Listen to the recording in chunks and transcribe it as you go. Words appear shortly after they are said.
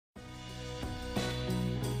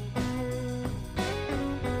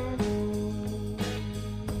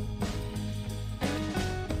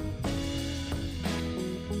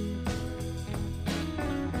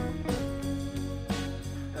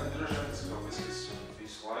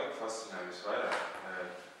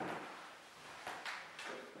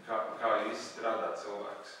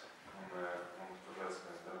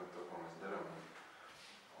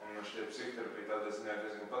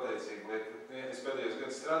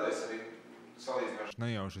kādreiz arī salīdzinoši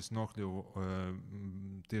nejauši es nokļuvu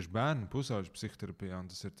tieši bērnu pusauģu psihoterapijā, un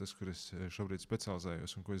tas ir tas, kur es šobrīd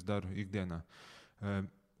specializējos un ko es daru ikdienā.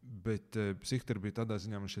 Bet psihoterapija tādā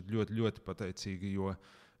ziņā man šeit ļoti, ļoti pateicīga, jo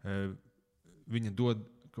viņa dod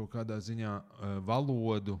kaut kādā ziņā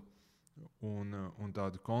valodu un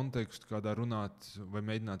tādu kontekstu, kādā runāt vai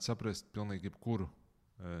mēģināt saprast pilnīgi jebkuru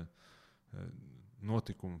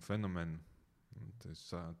notikumu, fenomenu. Tas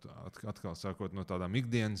atkal sākot no tādām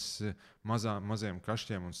ikdienas maziem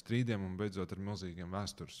kašķiem un strīdiem un beidzot ar milzīgiem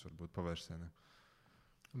vēstures varbūt pavērsieniem.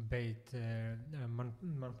 Bet man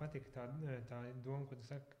patīk tā doma, ka tu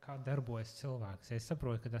saki, kā darbojas cilvēks. Es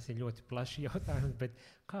saprotu, ka tas ir ļoti plašs jautājums, bet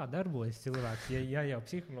kā darbojas cilvēks, ja jau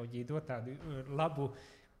psiholoģija dod tādu labu,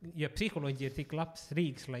 ja psiholoģija ir tik labs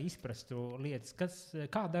rīks, lai izprastu lietas,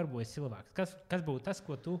 kā darbojas cilvēks? Kas būtu tas,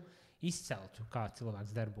 ko tu izceltu, kā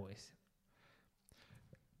cilvēks darbojas?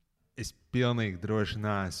 Es pilnīgi droši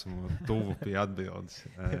neesmu tuvu pie atbildes.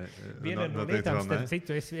 Viena no lietām, starp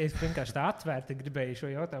citu, es vienkārši tā atvērti gribēju šo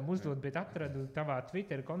jautājumu uzdot, bet atradu tavā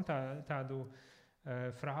Twitter kontā tādu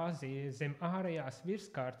frāzi: zem ārējās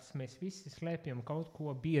virskārtas mēs visi slēpjam kaut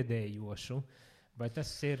ko biedējošu. Vai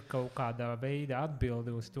tas ir kaut kādā veidā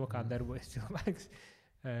atbildi uz to, kā darbojas cilvēks?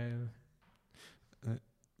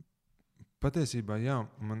 Patiesībā, jā,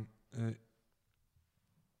 man...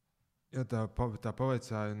 Ja tā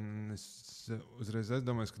pavaicāja, es uzreiz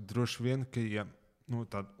aizdomājos, ka droši vien, ka ja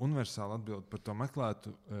tāda universāla atbilde par to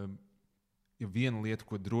meklētu, ja viena lieta,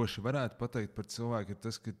 ko droši varētu pateikt par cilvēku, ir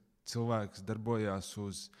tas, ka cilvēks darbojās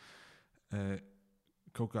uz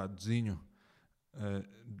kaut kādu ziņu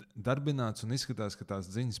darbināts un izskatās, ka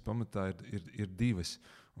tās ziņas pamatā ir divas.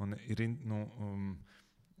 Un ir,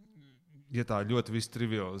 ja tā ļoti visu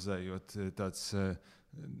trivializējot,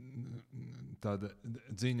 tāda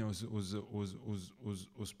ziņa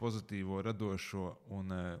uz pozitīvo, radošo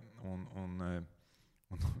un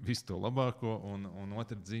visu to labāko, un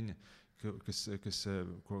otra ziņa,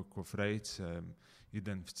 ko Freids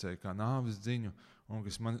identificēja kā nāves ziņu, un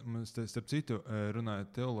kas man starp citu,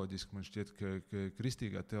 runājot teoloģiski, man šķiet, ka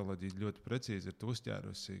kristīgā teoloģija ļoti precīzi ir to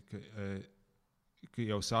uzķērusi, ka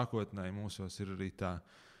jau sākotnēji mūsos ir arī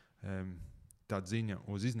tā ziņa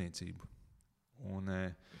uz iznīcību.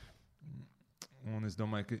 Un es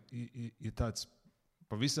domāju, ka ja tāds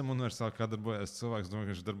pavisam universāli kā darbojās cilvēks, domāju,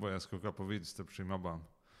 ka viņš darbojās kaut kā pa vidu starp šīm abām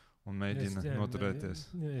un mēģina noturēties.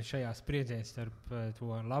 Šajā spriedzē starp to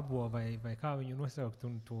labo vai kā viņu nosaukt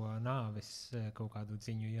un to nāves kaut kādu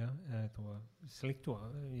ziņu, ja, to slikto,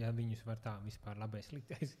 ja viņus var tā vispār labais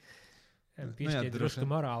sliktais. Piešķiet drusku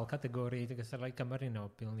morāla kategorija, kas laikam arī nav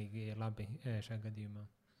pilnīgi labi šajā gadījumā.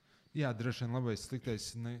 Jā, droši vien labais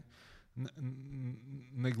sliktais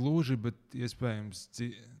negluži, bet iespējams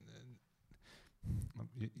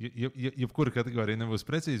jebkura kategorija nebūs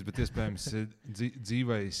precīzi, bet iespējams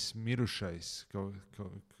dzīvais, mirušais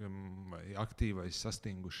vai aktīvais,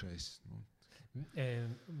 sastingušais.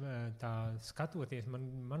 Tā skatoties,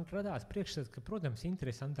 man radās priekšstats, ka, protams,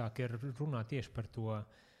 interesantāk ir runāt tieši par to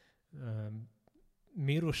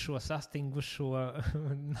mirušo, sastingušo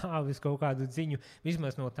nāvis kaut kādu ziņu,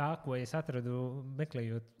 vismaz no tā, ko es atradu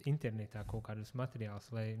meklējot internetā kaut kādus materiālus,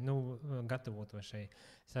 lai gatavoto šai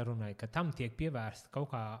sarunai, ka tam tiek pievērsta kaut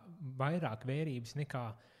kā vairāk vērības nekā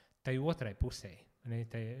tai otrai pusē, ne,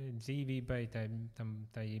 tai dzīvībai,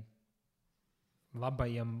 tai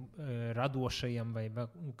labajam, radošajam vai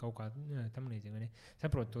kaut kā tam līdzīgi.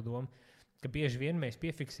 Saprotu to domu, ka bieži vien mēs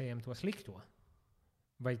piefiksējam to slikto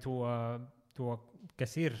vai to,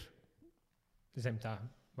 kas ir zem tā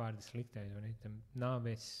vārda sliktais, tam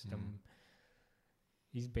nāves, tam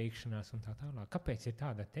izbeigšanās un tā tālāk. Kāpēc ir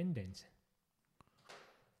tāda tendence?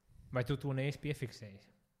 Vai tu to neesi piefiksējis?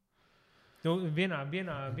 Vienā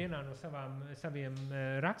no saviem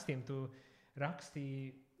rakstiem tu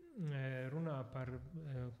runā par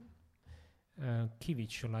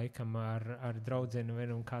Kiviču laikam ar draudzeni,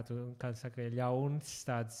 un kā saka, ļauns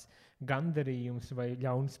tāds gandarījums vai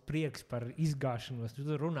ļauns prieks par izgāšanos.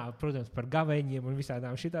 Tu runā, protams, par gaveņiem un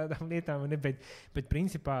visādām šitādām lietām, bet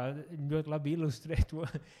principā ļoti labi ilustrē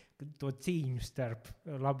to cīņu starp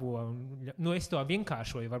labo un, es to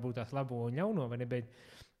vienkāršoju, varbūt tās labo un ļauno, vai ne,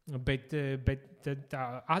 bet tā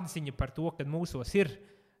atziņa par to, ka mūsos ir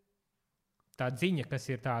tā ziņa, kas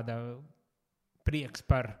ir tāda prieks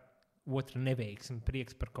par otra neveiksmi,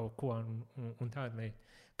 prieks par kaut ko un tāda lieta.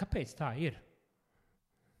 Kāpēc tā ir?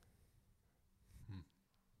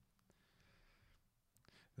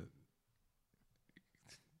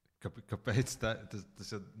 Kāpēc tā?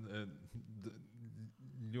 Tas ir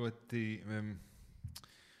ļoti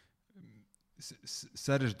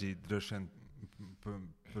sarežģīti droši vien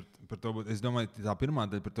par to būtu. Es domāju, tā pirmā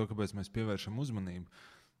daļa par to, kāpēc mēs pievēršam uzmanību.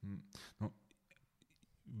 Nu,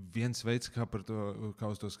 viens veids, kā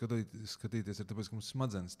uz to skatīties, ir tāpēc, ka mums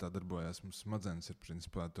smadzenes tā darbojās. Mums smadzenes ir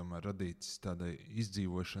principā tomēr radītas tādai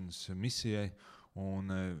izdzīvošanas misijai,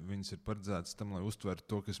 un viņas ir paredzētas tam, lai uztvertu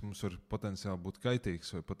to, kas mums var potenciāli būt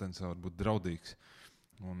kaitīgs vai potenciāli būt draudīgs.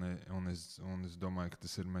 Un es domāju, ka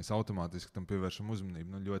tas ir, mēs automātiski tam pievēršam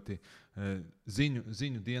uzmanību. Nu, ļoti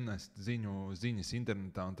ziņu dienesti, ziņas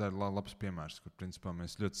internetā, un tā ir labs piemērs, kur principā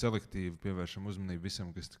mēs ļoti selektīvi pievēršam uzmanību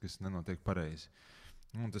visam, kas nenotiek pareizi.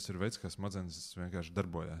 Un tas ir veids, kā smadzenes vienkārši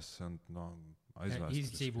darbojās no aizvēstures.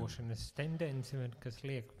 Izdzīvošanas tendence, kas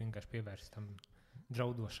liek vienkārši pievērst tam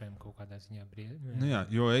draudošajam kaut kādā ziņā. Nu jā,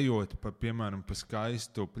 jo ejot piemēram pa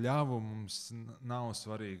skaistu pļavu, mums nav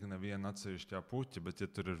svarīga neviena atsevišķā puķa, bet ja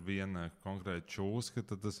tur ir viena konkrēta čūska,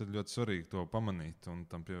 tad tas ir ļoti svarīgi to pamanīt un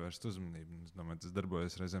tam pievērst uzmanību. Es domāju, tas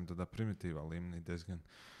darbojas reizēm tādā primitīvā līmenī diezgan.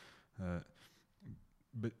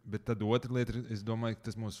 Bet tad otra lieta, es domāju, ka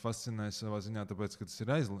tas mūs fascinē savā ziņā, tāpēc, ka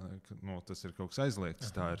tas ir kaut kas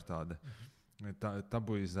aizliegts. Tā ir tāda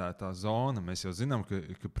tabuizētā zona. Mēs jau zinām,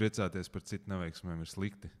 ka priecāties par citu neveiksmēm ir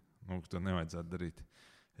slikti. To nevajadzētu darīt.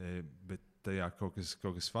 Bet tajā kaut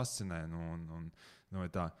kas fascinē.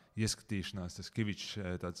 Tā ieskatīšanās, tas Kivičs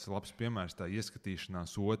tāds labs piemērs, tā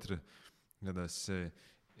ieskatīšanās otra, kādās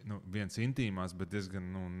viens intīmās, bet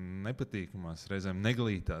diezgan nepatīkamās, reizēm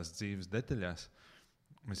neglītās dzīves detaļās.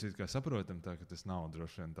 Mēs kā saprotam, tā, ka tas nav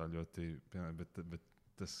droši vien tā ļoti, bet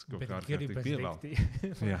tas kaut kā ārkārtīgi pievēl.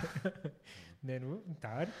 Nē,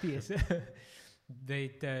 tā ir tiesa.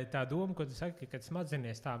 Bet tā doma, ko tu saki, ka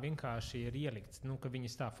smadzenēs tā vienkārši ir ielikts, ka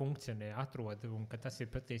viņas tā funkcionē, atrod, un ka tas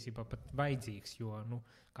ir patiesībā pat vajadzīgs, jo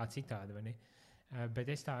kā citādi, vai ne?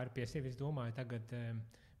 Bet es tā arī pie sevis domāju tagad,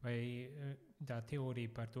 vai tā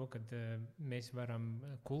teorija par to, ka mēs varam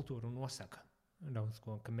kultūru nosaka daudz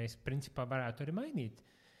ko, ka mēs principā varētu arī mainīt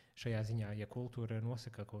šajā ziņā, ja kultūra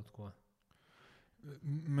nosaka kaut ko.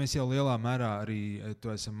 Mēs jau lielā mērā arī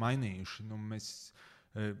to esam mainījuši.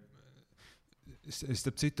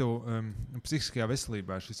 Starp citu, psihiskajā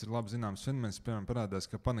veselībā šis ir labi zināms fenomens, piemēram, parādās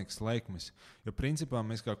kā panikas laikmes. Jo principā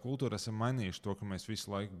mēs kā kultūra esam mainījuši to, ka mēs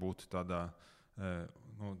visu laiku būtu tādā,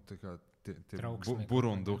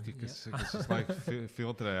 burunduki, kas visu laiku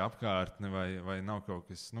filtrē apkārtni vai nav kaut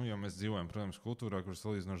kas, jo mēs dzīvojam, protams, kultūrā, kur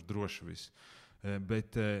salīdzinoši droši viss.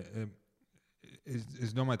 Bet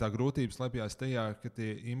es domāju, tā grūtība slēpjas tajā, ka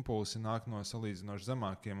tie impulsi nāk no salīdzinoši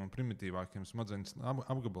zemākiem un primitīvākiem smadzenes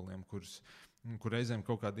apgabaliem, kur reizēm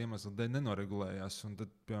kaut kāda iemesla dēļ nenoregulējās. Un tad,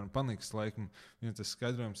 piemēram, panikas laikam, tas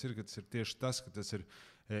skaidrojums ir, ka tas ir tieši tas, ka tas ir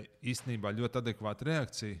īstenībā ļoti adekvāta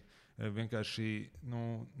reakcija, vienkārši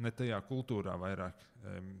ne tajā kultūrā vairāk.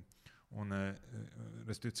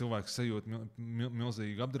 Respektīvi, cilvēks sajūt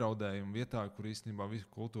milzīgu apdraudējumu vietā, kur īstenībā visa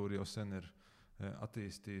kultūra jau sen ir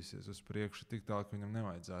attīstījusies uz priekšu tik tālu, ka viņam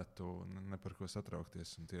nevajadzētu ne par ko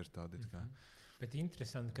satraukties. Un tie ir tādi kā. Bet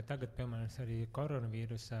interesanti, ka tagad, piemēram, arī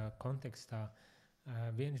koronavīrusa kontekstā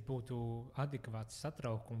viens būtu adekvāts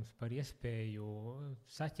satraukums par iespēju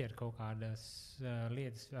saķert kaut kādas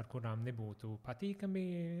lietas, ar kurām nebūtu patīkami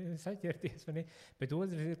saķerties. Bet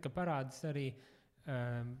otrs ir, ka parādās arī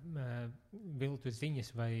viltus ziņas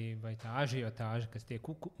vai tā ažiotāža, kas tiek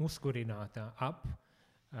uzkurināta ap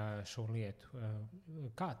šo lietu.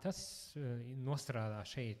 Kā tas nostrādā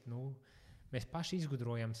šeit? Mēs paši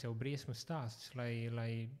izgudrojam sev briesmu stāstus,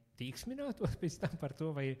 lai tīksminātos pēc tam par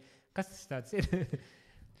to, vai kas tas tāds ir.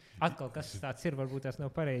 Atkal, kas tas tāds ir, varbūt tas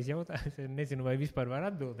nav pareizi jautājums. Nezinu, vai vispār var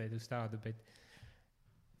atbildēt uz tādu, bet...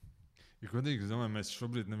 Ja godīgi, es domāju, mēs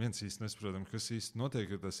šobrīd neviens īsti nesaprotam, kas īsti notiek,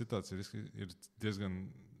 jo tā situācija ir diezgan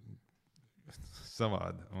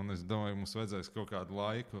savāda. Un es domāju, mums vajadzēs kaut kādu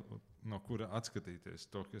laiku, no kura atskatīties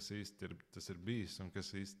to, kas īsti tas ir bijis un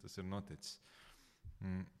kas īsti tas ir noticis.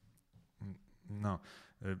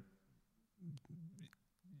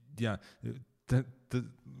 Jā, tad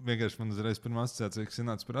vienkārši man uzreiz pirmā asociācija, kas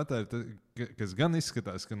ienāca prātā, ir kas gan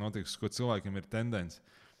izskatās, ka notiks, ko cilvēkiem ir tendence,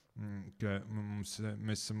 ka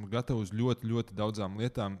mēs esam gatavi uz ļoti, ļoti daudzām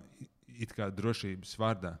lietām, it kā drošības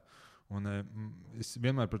vārdā. Un es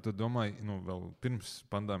vienmēr par to domāju, vēl pirms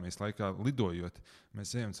pandēmijas laikā lidojot.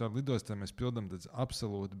 Mēs ejam caur lidostām, mēs pildām tādus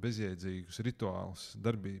absolūti bezjēdzīgus rituālus,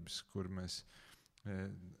 darbības, kur mēs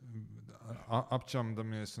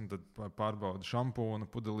apčamdamies un tad pārbauda šampūna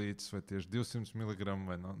pudelītes vai tieši 200 mg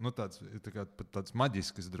vai tāds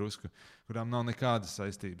maģisks drusku, kurām nav nekādas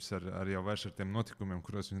saistības ar jau vairs ar tiem notikumiem,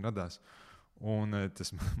 kuros viņi radās. Un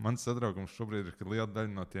tas mans satraukums šobrīd ir, ka liela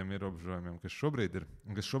daļa no tiem ierobežojumiem, kas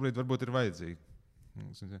šobrīd varbūt ir vajadzīgi,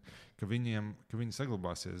 ka viņi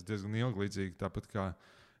saglabāsies diezgan ilgi, līdzīgi tāpat kā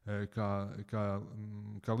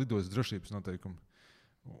kā lidos drošības noteikumi.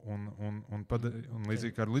 Un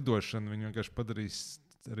līdzīgi kā ar lidošanu, viņi vienkārši padarīs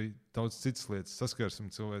arī daudz citas lietas,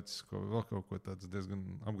 saskarsim cilvēcisko, vēl kaut ko tāds diezgan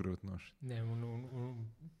apgrūtinoši. Un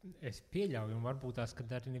es pieļauju, un varbūt tās, ka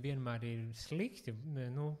arī nevienmēr ir slikti,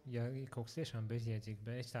 ja kaut kas tiešām bezjēdzīgi,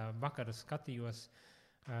 bet es tā vakar skatījos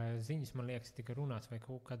ziņas, man liekas, tika runāts, vai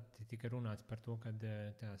kaut kad tika runāts par to, ka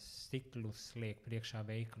tās stiklus liek priekšā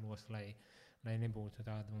veikalos, lai nebūtu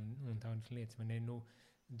tāda un tādas lietas, vai ne,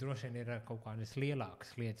 droši vien ir kaut kādas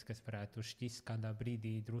lielākas lietas, kas varētu šķist kādā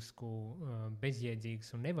brīdī drusku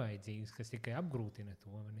bezjēdzīgas un nevajadzīgas, kas tikai apgrūtina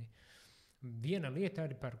to. Ne? Viena lieta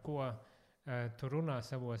arī, par ko tu runā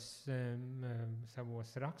savos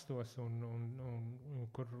rakstos un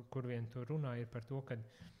kur vien tu runā, ir par to, ka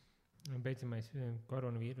beidzamais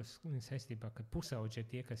koronavīrus saistībā, kad pusauģi ir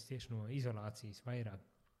tie, kas tieši no izolācijas vairāk,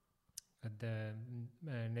 kad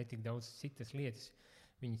netik daudz citas lietas,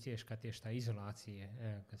 viņi cieši kā tieši tā izolācija.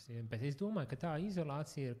 Bet es domāju, ka tā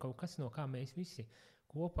izolācija ir kaut kas, no kā mēs visi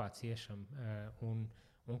kopā ciešam. Un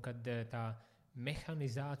kad tā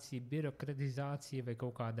mehanizācija, birokratizācija vai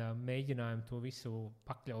kaut kādā mēģinājuma to visu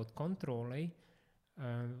pakļaut kontrolei,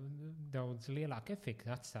 daudz lielāku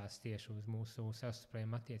efektu atstās tieši uz mūsu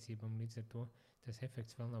savstarpējām attiecībām. Līdz ar to tas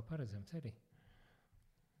efekts vēl nav paredzams arī.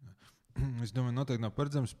 Es domāju, noteikti nav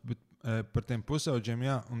paredzams, bet par tiem pusauģiem,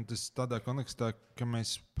 jā, un tas tādā kontekstā, ka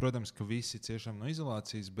mēs, protams, ka visi ciešam no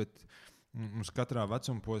izolācijas, bet mums katrā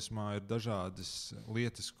vecuma posmā ir dažādas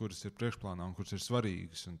lietas, kuras ir priekšplānā un kuras ir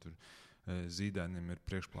svarīgas. Un tur zīdainim ir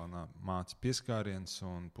priekšplānā māca pieskāriens,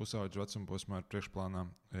 un pusauģu vecuma posmā ir priekšplānā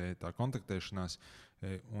tā kontaktēšanās,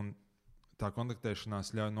 un tā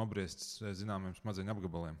kontaktēšanās ļauj nobriest zināmiem smadzeņu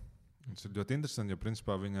apgabaliem. Tas ir ļoti interesanti, jo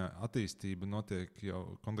principā viņa attīstība notiek jau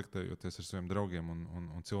kontaktējoties ar saviem draugiem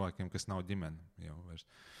un cilvēkiem, kas nav ģimene jau vairs.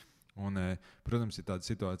 Un, protams, ja tāda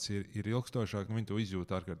situācija ir ilgstošāka, viņi to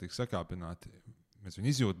izjūt ārkārtīgi sakāpināti. Mēs viņu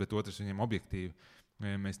izjūtam, bet otrs viņiem objektīvi.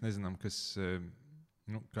 Mēs nezinām,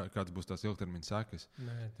 kādas būs tās ilgtermiņa sekas.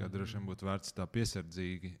 Kā droši vien būtu vērts tā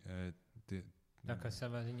piesardzīgi. Tā kā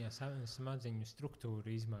savā ziņā smadzeņu struktūra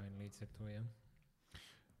izmaina līdz ar to, ja?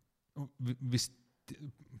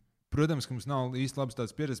 Protams, ka mums nav īsti labas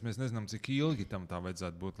tādas pieredzes. Mēs nezinām, cik ilgi tam tā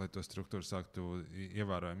vajadzētu būt, lai to struktūru sāktu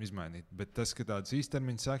ievērojami izmainīt. Bet tas, ka tādas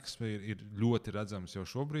īstermiņa sekas ir ļoti redzamas jau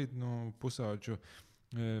šobrīd, pusauģu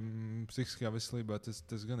psihiskajā veselībā,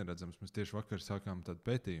 tas gan ir redzams. Mēs tieši vakar sākām tādu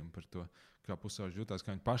pētījumu par to, kā pusauģi jutās,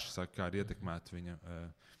 kā viņi paši saka, kā ir ietekmēta viņa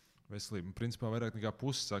veselība. Principā vairāk nekā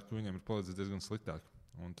pusi saka, ka viņiem ir palicis diezgan sliktāk.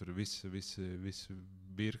 Un tur ir visi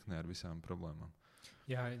virkne ar visām problēmām.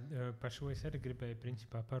 Jā, par šo es arī gribēju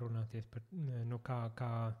principā parunāties par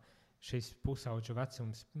kā šis pusauģu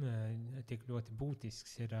vecums tik ļoti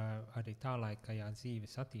būtisks ir arī tālaikajā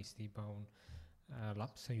dzīves attīstībā un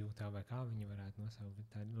labsajūtā, vai kā viņi varētu nosaukt,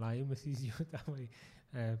 tāda laimes izjūtā vai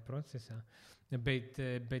procesā. Bet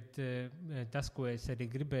tas, ko es arī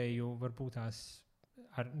gribēju, varbūt tās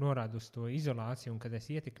norādu uz to izolāciju, un kad es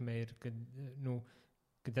ietekmēju, ir,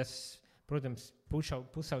 ka tas, protams,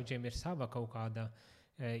 pusauģiem ir sava kaut kāda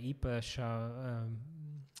īpaša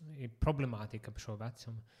problemātika par šo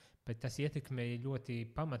vecumu, bet tas ietekmēja ļoti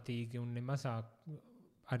pamatīgi un nemazāk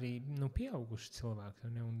arī pieauguši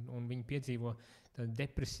cilvēki. Un viņi piedzīvo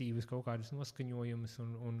depresīvus kaut kādus noskaņojumus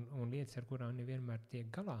un lietas, ar kurām nevienmēr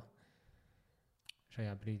tiek galā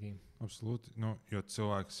šajā brīdī. Absolūti. Jo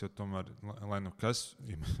cilvēks jau tomēr, lai kas,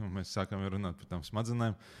 mēs sākam runāt par tām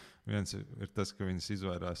smadzenēm, viens ir tas, ka viņas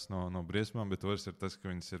izvairās no briesmām, bet otrs ir tas,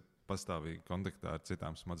 ka viņas ir pastāvīgi kontaktā ar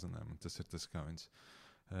citām smadzenēm. Un tas ir tas, kā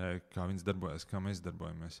viņas darbojas, kā mēs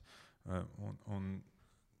darbojamies. Un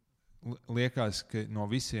liekas, ka no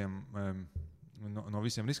visiem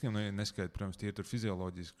riskiem, neskaidrs, protams, tie ir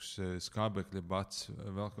fizioloģiskus skābekļa bats,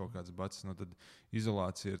 vēl kaut kāds bats, tad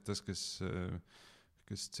izolācija ir tas, kas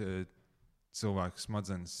cilvēku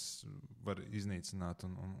smadzenes var iznīcināt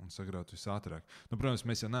un sagraut visātrāk. Protams,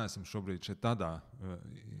 mēs jau neesam šobrīd šeit tādā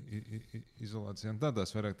izolācijā, un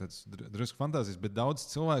tādās vairāk tādas drusku fantāzijas, bet daudz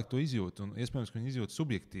cilvēku to izjūt, un iespējams, ka viņi izjūt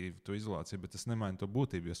subjektīvi to izolāciju, bet tas nemaina to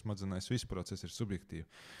būtību, jo smadzenēs viss process ir subjektīvi.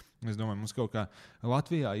 Es domāju, mums kaut kā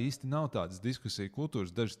Latvijā īsti nav tādas diskusiju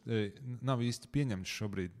kultūras, dažas nav īsti pieņemts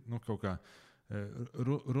šobrīd, kaut kā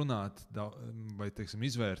runāt vai, teiksim,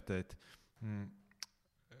 izvērtēt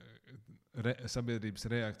sabiedrības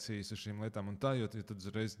reakcijas uz šīm lietām un tā, jo tad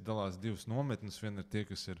uzreiz dalās divas nometnes. Viena ir tie,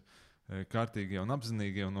 kas ir kārtīgie un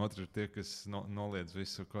apzinīgie, un otra ir tie, kas noliedz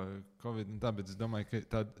visu Covid un tā, bet es domāju, ka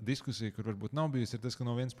tā diskusija, kur varbūt nav bijusi, ir tas, ka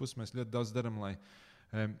no vienas puses mēs ļoti daudz darām,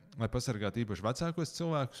 lai pasargātu īpaši vecākos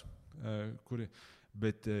cilvēkus,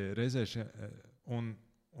 bet reizē un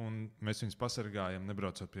Un mēs viņus pasargājam,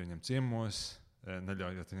 nebraucot pie viņiem ciemos,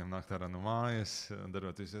 neļaujot viņiem nākt ārā no mājas,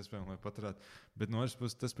 darot visu iespējamo, lai paturētu. Bet no otras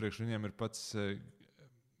puses, tas priekš viņiem ir pats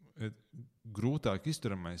grūtāk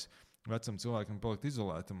izturamais. Vecam cilvēkam palikt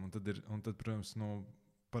izolētam. Un tad, protams,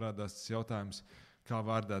 parādās tas jautājums, kā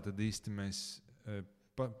vārdā tad īsti mēs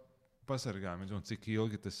pasargājamies un cik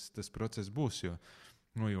ilgi tas process būs. Jo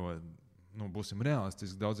būsim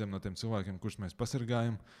realistiski, daudziem no tiem cilvēkiem, kurus mēs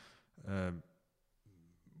pasargājam,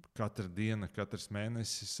 katra diena, katrs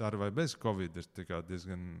mēnesis ar vai bez Covid ir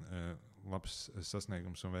diezgan labs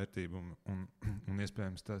sasniegums un vērtība. Un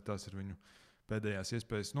iespējams tās ir viņu pēdējās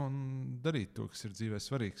iespējas darīt to, kas ir dzīvē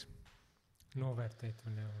svarīgs. Novērtēt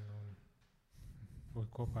un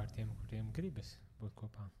būt kopā ar tiem, kuriem gribas būt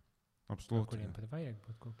kopā. Absolūti. Kuriem pat vajag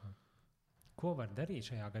būt kopā. Ko var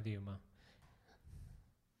darīt šajā gadījumā?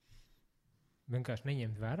 Vienkārši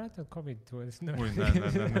neņemt vērā to Covid. Nē.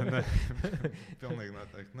 Pilnīgi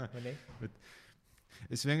noteikti. Nē. Bet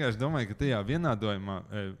es vienkārši domāju, ka tajā vienādojumā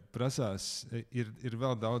prasās ir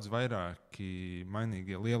vēl daudz vairāki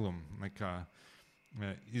mainīgie lielumi nekā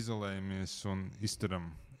izolējamies un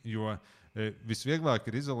izturam. Jo visvieglāk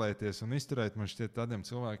ir izolēties un izturēt man šķiet tādiem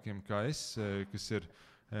cilvēkiem kā es,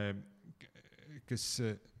 kas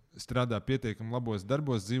strādā pietiekami labos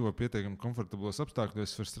darbos, dzīvo pietiekami komfortablos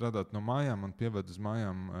apstākļos, var strādāt no mājām un pieved uz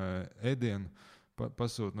mājām ēdienu,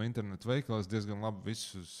 pasūt no interneta veikalos, diezgan labi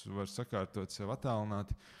visus var sakārtot sev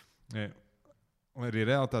attālināti. Arī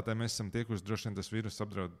realitātē mēs esam tie, kurus droši vien tas vīrus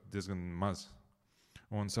apdraud diezgan maz.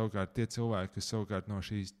 Un savukārt tie cilvēki, kas savukārt no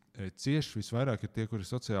šīs cieši visvairāk, ir tie, kuri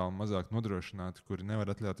sociāli mazāk nodrošināti, kuri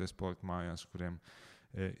nevar atļauties palikt mājās, kuriem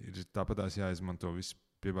ir tāpatās jāizmanto visi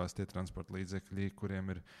piebāztie transporta līdzekļi,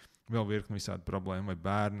 kuriem ir vēl virkni visādi problēma, vai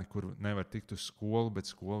bērni, kur nevar tikt uz skolu,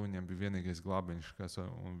 bet skola viņiem bija vienīgais glābiņš,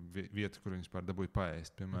 un vieta, kur viņi vispār dabūja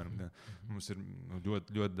paēst. Piemēram, mums ir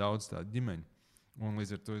ļoti, ļoti daudz tādu ģimeņu. Un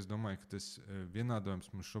līdz ar to es domāju, ka tas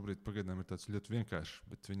vienādojums mums šobrīd pagaidām ir tāds ļoti vienkāršs,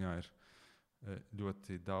 bet viņā ir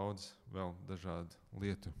ļoti daudz vēl dažādu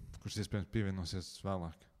lietu, kuras iespējams pievienosies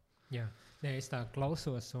vēlāk. Jā, es tā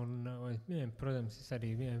klausos un, protams, es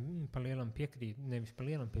arī pa lielam piekrītu, nevis pa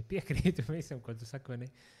lielam, bet piekrītu visam, ko tu saki, vai ne?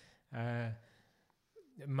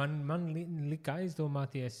 Man lika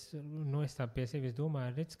aizdomāties, es tā pie sevis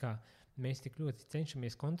domāju, redz, kā mēs tik ļoti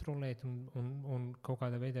cenšamies kontrolēt un kaut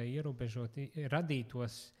kādā veidā ierobežot,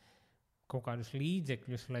 radītos kaut kādus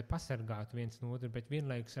līdzekļus, lai pasargātu viens no otru, bet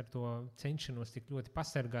vienlaikus ar to cenšanos tik ļoti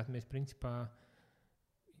pasargāt, mēs principā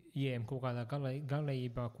ieejam kaut kādā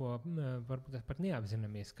galējībā, ko varbūt pat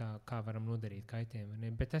neapzināmies, kā varam nodarīt kaitējumu.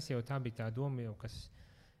 Bet tas jau tā bija tā doma, jau,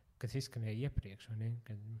 kas izskanēja iepriekš,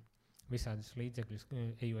 kad visādus līdzekļus,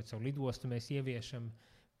 ejot savu lidostu, mēs ieviešam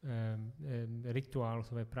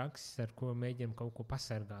rituālus vai prakses, ar ko mēģinam kaut ko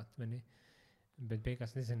pasargāt. Bet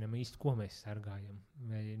beigās nezinām īsti, ko mēs sargājam,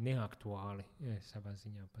 vai neaktuāli savā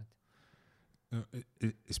ziņā pat.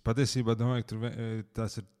 Es patiesībā domāju, ka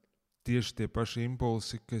tās ir tieši tie paši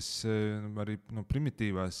impulsi, kas arī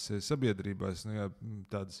primitīvās sabiedrībās,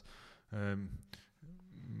 tādas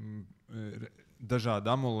dažādi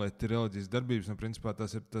amuleti, reliģijas darbības, principā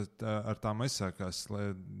tās ir ar tām aizsākās, lai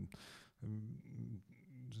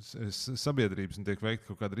sabiedrības un tiek veikta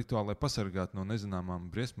kaut kāda rituāla, lai pasargātu no nezināmām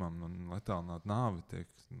briesmām, no attālinātu nāvi, tiek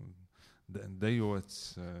dejots,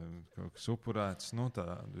 kaut kas upurēts, tā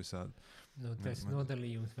visādi. Tas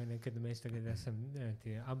nodalījums, kad mēs tagad esam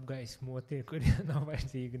tie apgaismotie, kuriem nav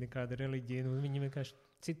vajadzīga nekāda reliģija, viņi vienkārši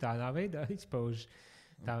citādā veidā izpauž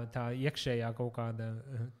tā iekšējā kaut kāda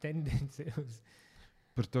tendence uz.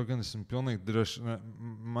 Par to gan esmu pilnīgi droši.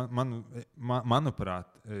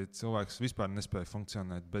 Manuprāt, cilvēks vispār nespēja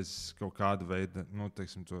funkcionēt bez kaut kāda veida,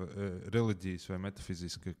 to reliģijas vai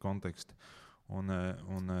metafiziska konteksta. Un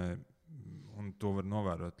to var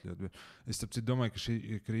novērot ļoti. Es domāju, ka šī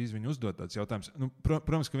krīze viņu uzdod tāds jautājums.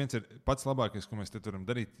 Protams, ka viens ir pats labākais, ko mēs te varam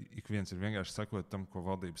darīt. Ik viens ir vienkārši sakot tam, ko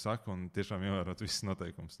valdība saka, un tiešām ievērot visas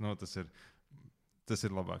noteikumus. Tas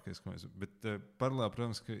ir labākais, ko mēs. Bet paralēli,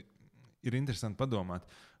 protams, ka ir interesanti padomāt,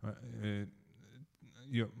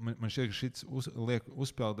 jo man šķiet, ka šis liek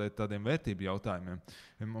uzpeldēt tādiem vērtību jautājumiem.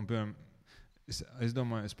 Un, piemēram, es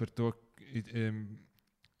domāju par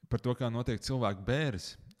to, kā notiek cilvēku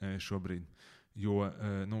bēres šobrīd. Jo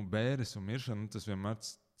bēres un miršana, tas vienmēr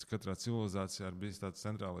katrā civilizācijā ir bijis tāds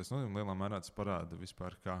centrālais notikums. Lielā mērā tas parāda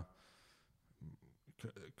vispār,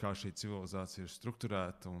 kā šī civilizācija ir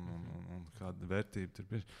strukturēta un kāda vērtība tur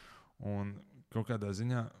ir. Un kaut kādā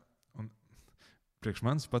ziņā, un priekš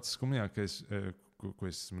manis pats skumjākais, ko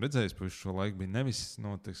es esmu redzējis pa visu šo laiku, bija nevis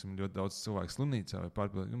ļoti daudz cilvēku slimnīcā vai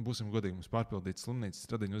pārpildīt. Būsim godīgi, mums pārpildīt slimnīcas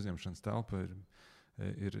stradiņu uzņemšanas telpa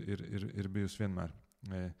ir bijusi vienmēr.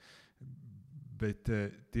 Bet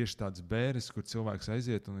tieši tāds bēres, kur cilvēks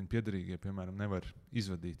aiziet un viņa piederīgie, piemēram, nevar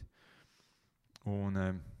izvadīt. Un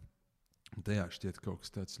tajā šķiet kaut kas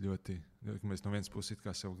tāds ļoti, ka mēs no vienas puses it kā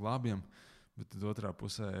sev glābjam, bet tad otrā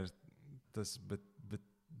pusē ir tas, bet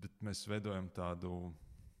mēs veidojam tādu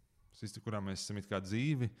sistēmu, kurā mēs esam it kā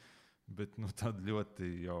dzīvi, bet tādu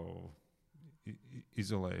ļoti jau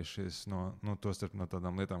izolējušies no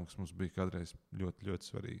tādām lietām, kas mums bija kādreiz ļoti, ļoti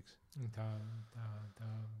svarīgas. Tā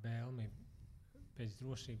vēlme pēc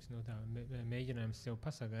drošības, tā mēģinājums sev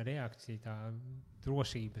pasargāt, reakcija, tā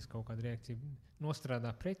drošības kaut kāda reakcija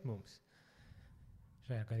nostrādā pret mums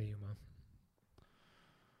šajā gadījumā.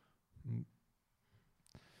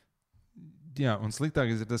 Jā, un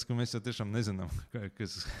sliktākais ir tas, ka mēs jau tiešām nezinām,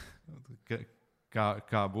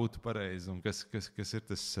 kā būtu pareizi un kas ir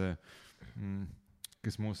tas,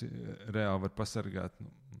 kas mūs reāli var pasargāt.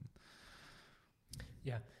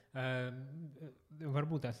 Jā.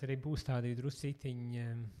 Varbūt tās arī būs tādi drusītiņi,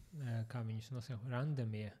 kā viņus nosauc,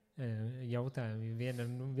 randomie jautājumi. Viena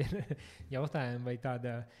jautājuma vai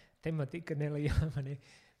tāda tematika neliela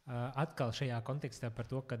atkal šajā kontekstā par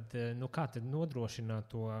to, kad, kā tad nodrošināt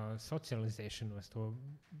to socializēšanos, to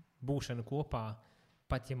būšanu kopā,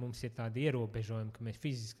 pat ja mums ir tādi ierobežojumi, ka mēs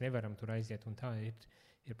fiziski nevaram tur aiziet, un tā ir,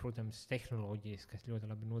 protams, tehnoloģijas, kas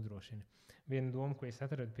ļoti labi nodrošina. Viena doma, ko es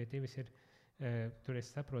atradu pie tevis, ir tur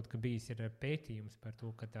es saprotu, ka bijis ir pētījums par to,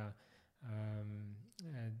 ka tā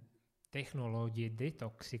tehnoloģija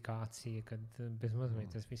detoksikācija, kad bez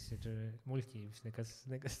mazliet tas viss ir muļķības,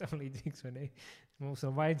 nekas tam līdzīgs, vai ne? Mums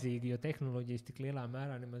nav vajadzīgi, jo tehnoloģijas tik lielā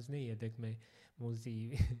mērā nemaz neietekmē mūsu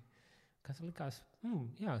dzīvi. Kas likās,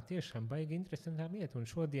 jā, tiešām baigi interesantā lieta, un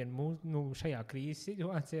šodien šajā krīzes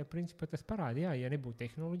situācijā principā tas parāda, ja nebūtu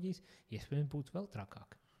tehnoloģijas, iespējams būtu vēl trakāk.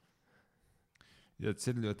 Jā, tas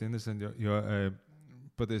ir ļoti interesanti, jo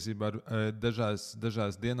patiesībā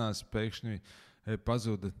dažās dienās pēkšņi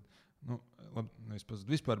pazuda, nevis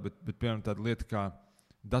pazuda vispār, bet piemēram tāda lieta kā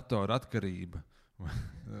datora atkarība.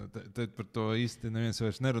 Tad par to īsti neviens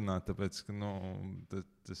vairs nerunā, tāpēc, ka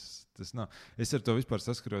tas nav. Es ar to vispār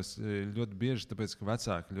saskaros ļoti bieži, tāpēc, ka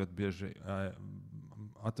vecāki ļoti bieži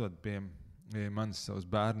atved pie manis savus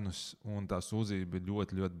bērnus, un tā sūdzība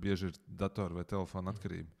ļoti, ļoti bieži ir datora vai telefona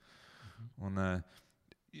atkarība. Un,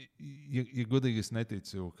 ja godīgi es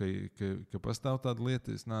neticu, ka pastāv tāda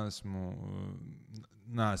lieta, es neesmu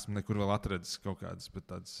nekur vēl atradis kaut kādas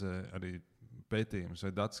tādas arī pētījumus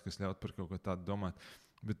vai datus, kas ļaut par kaut ko tādu domāt.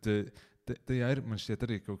 Bet tajā ir, man šķiet,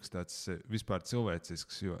 arī kaut kas tāds vispār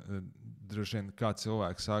cilvēcisks, jo droši vien kā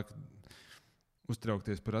cilvēks sāk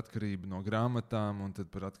uztraukties par atkarību no grāmatām un tad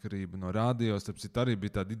par atkarību no rādios. Tāpēc arī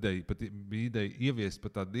bija tāda ideja ieviest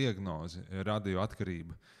pat tādu diagnozi radio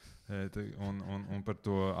atkarība. Un par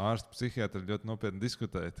to ārstu psihiatri ļoti nopietni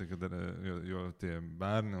diskutēja, jo tie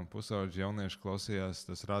bērni un pusauģi jaunieši klausījās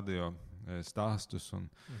tas radio stāstus.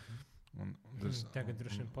 Tagad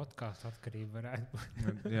droši vien podkāstu atkarība varētu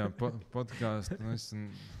būt. Jā, podkāstu.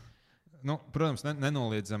 Protams,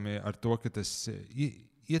 nenoliedzami ar to, ka tas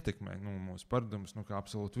ietekmē mūsu paradumus, kā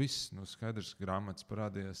absolūti viss. Skaidrs, grāmatas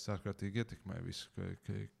parādījās ārkārtīgi ietekmē visu,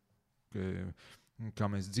 kā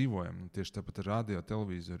mēs dzīvojam. Tieši tāpat ar radio,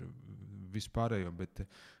 televizoru, vispārējo, bet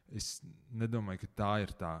es nedomāju, ka tā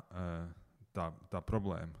ir tā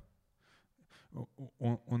problēma.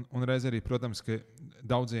 Un reiz arī, protams, ka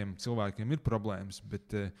daudziem cilvēkiem ir problēmas, bet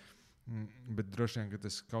droši vien, ka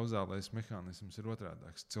tas kauzālais mehānisms ir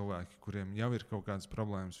otrādāks. Cilvēki, kuriem jau ir kaut kādas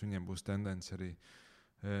problēmas, viņiem būs tendence arī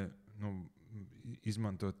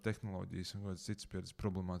izmantot tehnoloģijas un kādas citas pieredzes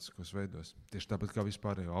problemātiskos veidos. Tieši tāpat kā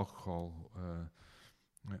vispārējo alkoholu,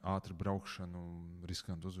 ātru braukšanu,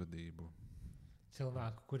 riskantu uzvedību.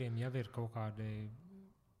 Cilvēku, kuriem jau ir kaut kādi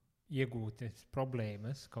iegūtas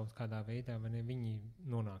problēmas kaut kādā veidā,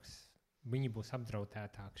 viņi būs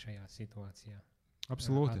apdraudētāki šajā situācijā.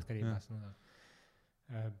 Absolūti. Atkarībās nonāk.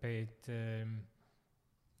 Bet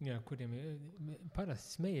kuriem parasti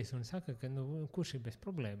smejas un saka, ka kurš ir bez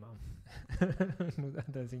problēmām?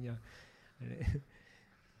 Tādā ziņā.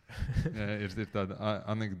 Ir tāda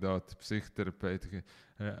anekdote psihoterapeita, ka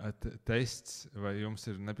tests, vai jums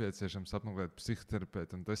ir nepieciešams apmeklēt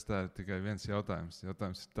psihoterapeitu, un testā ir tikai viens jautājums.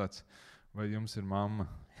 Jautājums ir tāds, vai jums ir mamma?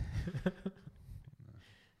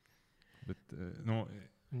 Bet,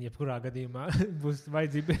 jebkurā gadījumā būs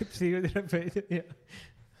vajadzība psihoterapeita.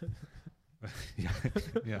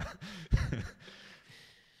 Jā.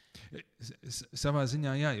 Savā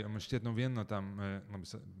ziņā, jā, jo man šķiet, viena no tām,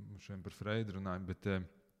 šodien par Freidu runāju, bet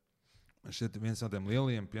šeit viens no tiem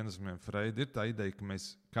lielajiem pienesumiem Freida ir tā ideja, ka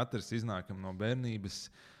mēs katrs iznākam no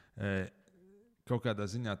bērnības kaut kādā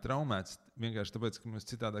ziņā traumēts vienkārši tāpēc, ka mums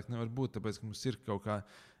citādāk nevar būt, tāpēc, ka mums ir kaut kā,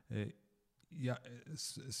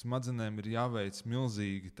 smadzenēm ir jāveic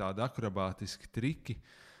milzīgi tādi akrobātiski triki,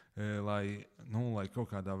 lai kaut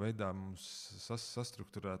kādā veidā mums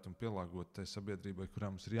sastrukturētu un pielāgotu tai sabiedrībai, kurā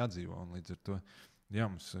mums ir jādzīvo. Un līdz ar to,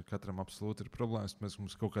 mums katram absolūti ir problēmas,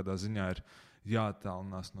 mums kaut kādā ziņā ir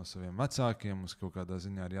jāattālinās no saviem vecākiem, mums kaut kādā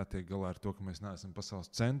ziņā ir jātiek galā ar to, ka mēs neesam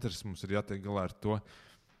pasaules centrs, mums ir jātiek galā ar to,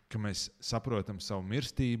 ka mēs saprotam savu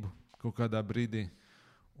mirstību kaut kādā brīdī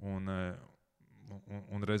un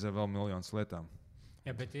reizē vēl miljonus lietām.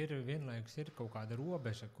 Jā, bet vienlaikus ir kaut kāda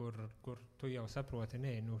robeža, kur tu jau saproti,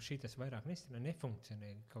 šitas vairāk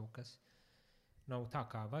nefunkcionē, kaut kas nav tā,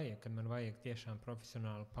 kā vajag, kad man vajag tiešām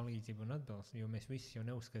profesionālu palīdzību un atbalstu, jo mēs visi jau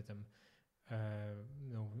neuzskatām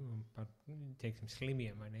par, teiksim,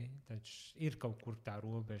 slimiem, vai ne? Taču ir kaut kur tā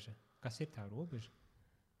robeža. Kas ir tā robeža?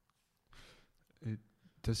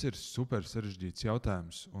 Tas ir super sarežģīts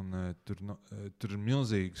jautājums, un tur ir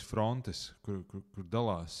milzīgas frontes, kur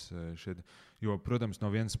dalās šie. Jo, protams,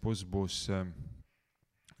 no vienas puses būs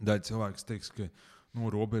daļa cilvēks teiks, ka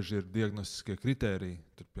robeža ir diagnostiskie kritēriji.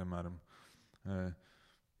 Tur, piemēram,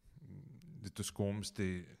 ja tu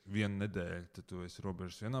skumsti 1 nedēļu, tad tu esi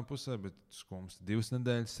robežas vienā pusē, bet tu skumsti 2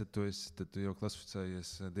 nedēļas, tad tu jau klasificējies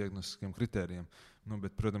diagnostiskiem kritērijiem.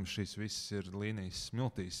 Bet, protams, šīs visas ir līnijas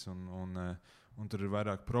smiltīs, un tur ir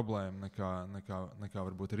vairāk problēmu nekā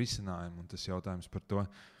varbūt risinājumi. Un tas jautājums par to,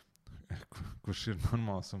 kurš ir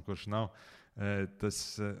normāls un kurš nav, tas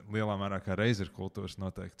lielā mērā kā reiz ir kultūras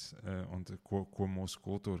noteikts, un ko mūsu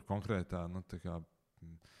kultūra konkrētā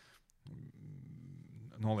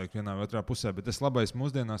noliek vienā vai otrā pusē. Bet tas labais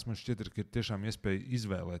mūsdienās man šķiet, ka ir tiešām iespēja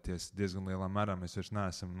izvēlēties diezgan lielā mērā. Mēs vairs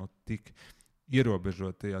neesam tik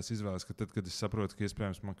ierobežoti tajās izvēles, ka tad, kad es saprotu, ka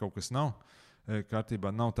iespējams man kaut kas nav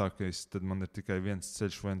kārtībā, nav tā, ka tad man ir tikai viens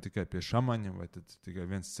ceļš vai tikai pie šamaņa, vai tad tikai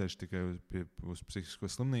viens ceļš tikai uz psihisko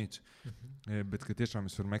slimnīcu, bet ka tiešām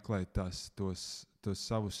es varu meklēt tos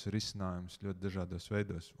savus risinājumus ļoti dažādos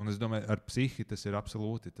veidos. Un es domāju, ar psihi tas ir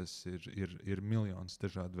absolūti, tas ir miljonus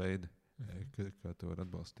dažādu veidu, kā to var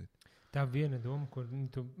atbalstīt. Tā viena doma, kur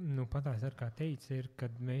tu patās ar kā teici, ir,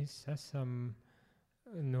 kad mēs esam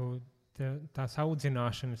tās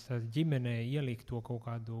audzināšanas ģimenē ielikt to kaut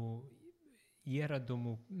kādu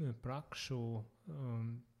ieradumu, prakšu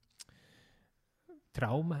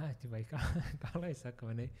traumēti, vai kā lai saka,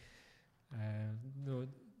 vai ne?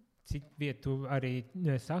 Cik vietu arī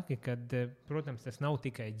saki, kad, protams, tas nav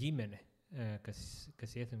tikai ģimene,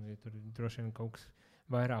 kas ietekmē, tur droši vien kaut kas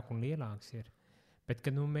vairāk un lielāks ir. Bet,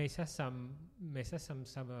 kad mēs esam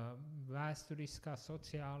savā vēsturiskā,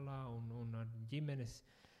 sociālā un ar ģimenes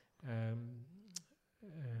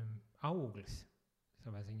auglis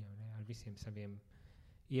savā ziņā, ne? Ar visiem saviem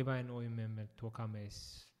ievainojumiem, ar to, kā mēs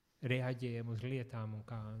reaģējam uz lietām un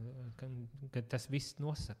kad tas viss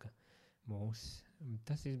nosaka mūs.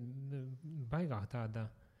 Tas ir baigā tāda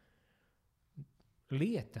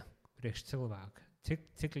lieta priekš cilvēka.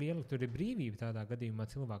 Cik liela tur ir brīvība tādā gadījumā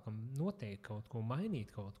cilvēkam noteikt kaut ko, mainīt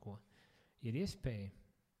kaut ko, ir iespēja.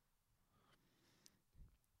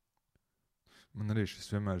 Man arī šis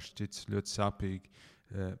vienmēr šķits ļoti sāpīgi.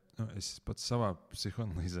 Es pats savā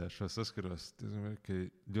psihoanalīzē saskaros, ka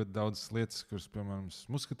ļoti daudzas lietas, kuras, piemēram,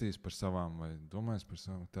 esmu uzskatījis par savām vai domājis par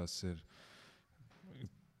savām, tās ir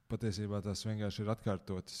patiesībā tās vienkārši ir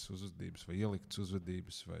atkārtotas uzvedības vai ieliktas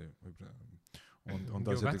uzvedības. Un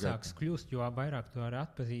jo vecāks kļūst, jo vairāk tu arī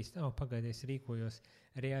atpazīst, pagaidies rīkojos,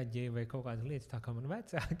 reaģēju vai kaut kādas lietas tā kā man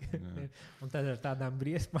vecāki. Un tad ar tādām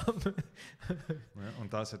briesmām. Un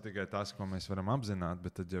tās ir tikai tās, ko mēs varam apzināt,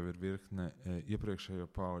 bet tad jau ir virkne iepriekšējo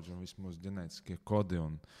paudžu un visu mūsu ģenētiskie kodi.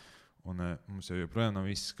 Un mums jau joprojām nav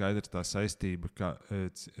viss skaidrs tā saistība,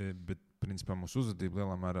 bet principā mūsu uzvedība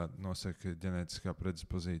lielā mērā nosaka ģenētiskā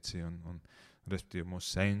predispozīcija un respektīvi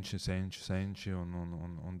mūsu senči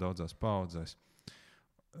un daudzās paudzēs.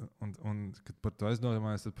 Un kad par to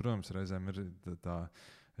aizdomājas, tad, protams, reizēm ir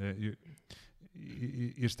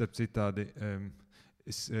ir starp citādi.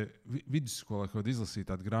 Es vidusskolā kaut kādā izlasīju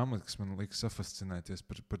tādu grāmatu, kas man lika safascinēties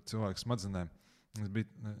par cilvēku smadzenēm.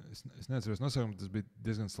 Es neatceros nosaukumu, tas bija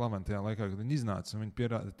diezgan slaveni tajā laikā, kad viņi iznāca.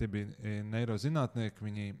 Tie bija neirozinātnieki,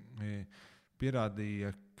 viņi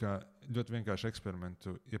pierādīja, ka ļoti vienkārši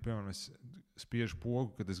eksperimentu. Ja, piemēram, es spiežu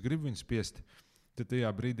pogu, kad es gribu viņu spiest, tad tajā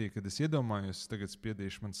brīdī, kad es iedomājos, tagad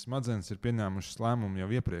spiedīšu, mans smadzenes ir pieņēmušas lēmumu jau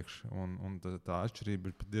iepriekš, un tā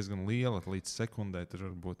atšķirība ir diezgan liela, līdz sekundē tur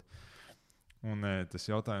var būt. Un tas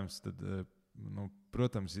jautājums, tad,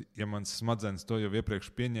 protams, ja mans smadzenes to jau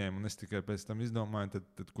iepriekš pieņēma, un es tikai pēc tam izdomāju,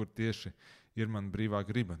 tad kur tieši ir man brīvā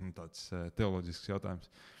griba? Tāds teoloģisks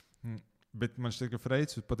jautājums. Bet man šķiet, ka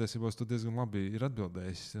Freids patiesībā uz to diezgan labi ir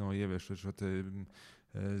atbildējis, ieviešot šo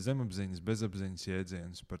zemapziņas, bezapziņas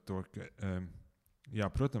jēdzienus par to, ka, jā,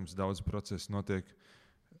 protams, daudz procesu notiek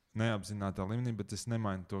neapzinātā līmenī, bet tas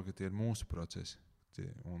nemaina to, ka tie ir mūsu procesi.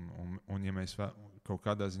 Un ja mēs kaut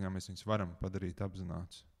kādā ziņā mēs viņus varam padarīt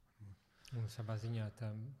apzinātus. Un savā ziņā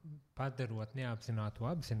padarot neapzinātu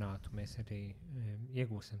apzinātu, mēs arī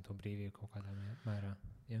iegūsim to brīvību kaut kādā mērā.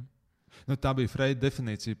 Ja? Nu, tā bija Freida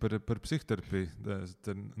definīcija par psihoterapiju.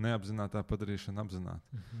 Neapzinātā padarīšana apzināta.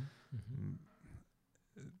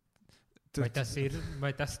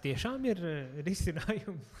 Vai tas tiešām ir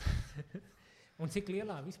risinājums? Un cik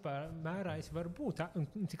lielā vispār mērā es varu būt?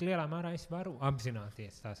 Cik lielā mērā es varu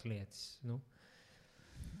apzināties tās lietas? Nu?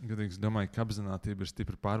 Gadīgi, es domāju, ka apzinātība ir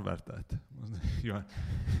stipri pārvērtēta. Jo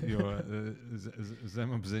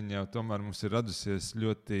zemapziņa jau tomēr mums ir radusies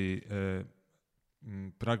ļoti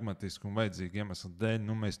pragmatiski un vajadzīgi iemesli dēļ.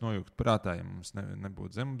 Mēs nojūgtu prātā, ja mums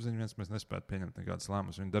nebūtu zemapziņa, mēs nespētu pieņemt nekādas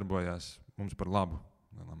lēmumus. Viņi darbojās mums par labu.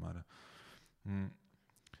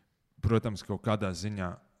 Protams, kaut kādā ziņā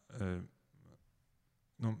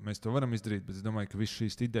mēs to varam izdarīt, bet es domāju, ka viss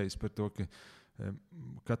šīs idejas par to, ka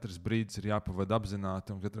katrs brīdis ir jāpavada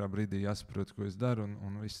apzināti un katrā brīdī jāsaprot, ko es daru.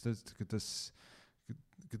 Un viss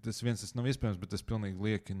tas viens tas nav iespējams, bet tas pilnīgi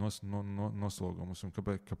lieki noslogumus. Un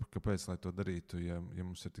kāpēc lai to darītu, ja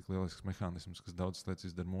mums ir tik lielisks mehānisms, kas daudzas lietas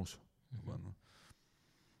izdara mūsu?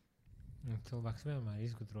 Cilvēks vienmēr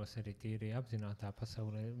izgudros arī tīri apzinātā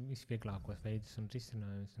pasaulē visvieglākos veidus un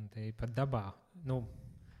risinājumus. Un te pat dabā,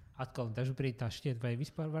 atkal dažbrīd tā šķiet, vai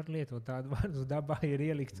vispār var lietot tādu vārdu dabā ir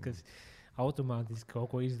ielikts, kas automātiski kaut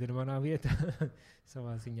ko izdara manā vietā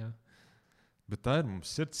savā ziņā. Bet tā ir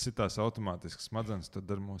mums sirds sitās automātiski, smadzenes tad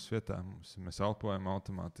dara mūsu vietā. Mēs elpojam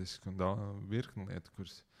automātiski un virkni lietu,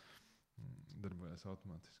 kuras darbojas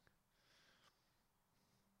automātiski.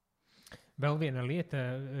 Vēl viena lieta,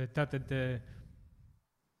 tātad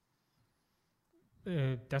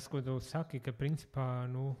tas, ko tu saki, ka principā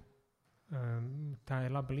tā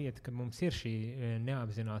ir laba lieta, ka mums ir šī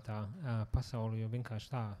neapzinātā pasaule, jo vienkārši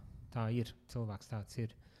tā ir, cilvēks tāds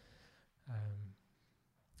ir.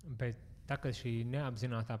 Bet tā, ka šī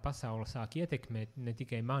neapzinātā pasaule sāk ietekmēt ne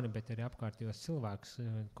tikai mani, bet arī apkārtējos cilvēkus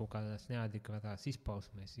kaut kādās neadekvātās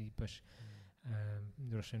izpausmēs īpaši.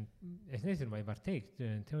 Droši vien, es nezinu, vai var teikt,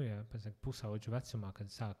 tev jāpasaka pusauģu vecumā,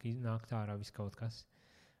 kad sāk nākt ārā viss kaut kas,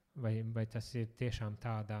 vai tas ir tiešām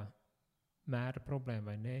tādā mēra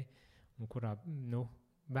problēma vai nē, un kurā,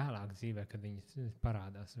 vēlāk dzīvē, kad viņi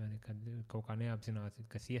parādās, vai ne, kad kaut kā neapzināti,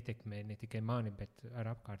 kas ietekmē ne tikai mani, bet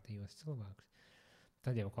ar apkārtējos cilvēkus.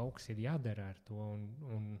 Tad jau kaut kas ir jādara ar to,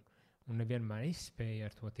 un nevienmēr izspēja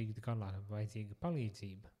ar to tikt galā, vajadzīga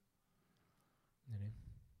palīdzība. Ne?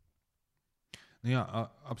 Jā,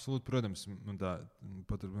 absolūti, protams,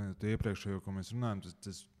 paturpinot iepriekšējo, ko mēs runājam,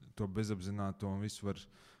 to bezapzināto un visu var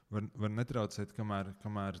netraucēt,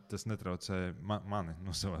 kamēr tas netraucē mani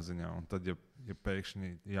savā ziņā. Un tad, ja pēkšņi,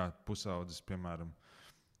 pusaudzis, piemēram,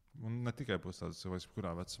 un ne tikai pusaudzis, vai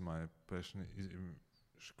kurā vecumā, ja pēkšņi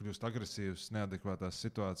kļūst agresīvs neadekvātās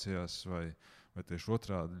situācijās, vai tieši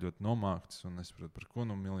otrādi ļoti nomākts un nesaprot par ko,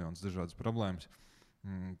 miljonus dažādas problēmas,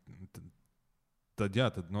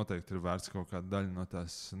 tad noteikti ir vērts kaut kāda daļa no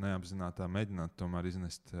tās neapzinātā mēģināt tomēr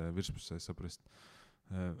iznest virspusē, saprast,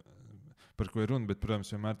 par ko ir runa. Bet,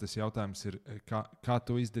 protams, vienmēr tas jautājums ir, kā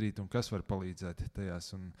to izdarīt un kas var palīdzēt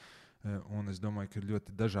tajās. Un es domāju, ka ir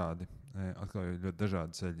ļoti dažādi, ļoti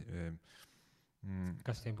dažādi ceļi.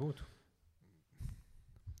 Kas tie būtu?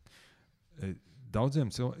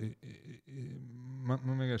 Daudziem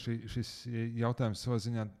man vienkārši šis jautājums savā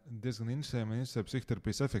ziņā diezgan interesē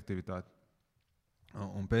psihoterapijas efektivitāti.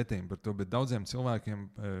 Un pētījumi par to, bet daudziem cilvēkiem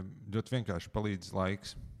ļoti vienkārši palīdz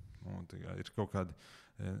laiks. Ir kaut kādi,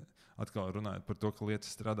 atkal runājot par to, ka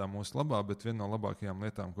lietas strādā mūsu labā, bet viena no labākajām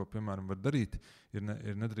lietām, ko, piemēram, var darīt, ir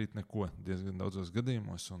nedarīt neko diezgan daudzos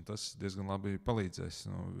gadījumos, un tas diezgan labi palīdzēs.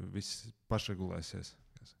 Viss pašregulēsies.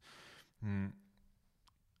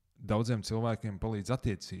 Daudziem cilvēkiem palīdz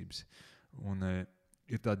attiecības. Un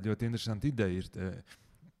ir tāda ļoti interesanta ideja.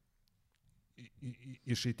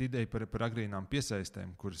 Ir šī ideja par agrīnām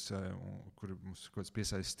piesaistēm, kur mums kaut kāds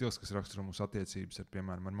piesaistes stils, kas raksturo mūsu attiecības ar,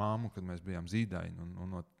 piemēram, ar māmu, kad mēs bijām zīdaini,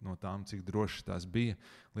 un no tām, cik droši tās bija,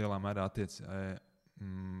 lielā mērā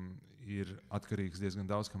ir atkarīgs diezgan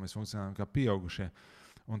daudz, kā mēs funkcionējam kā pieaugušie.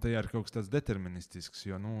 Un tajā ir kaut kas tāds deterministisks,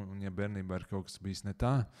 jo, ja bērnībā ir kaut kas bijis ne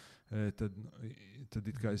tā, tad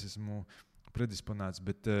it kā es esmu predisponēts,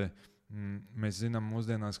 bet mēs zinām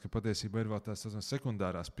mūsdienās, ka patiesībā ir vēl tās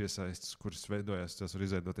sekundārās piesaistes, kuras veidojas, tās var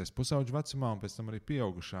izveidoties pusauģu vecumā un pēc tam arī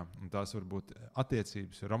pieaugušā. Un tās var būt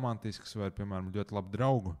attiecības, romantiskas vai, piemēram, ļoti labu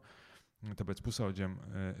draugu Tāpēc pusauģiem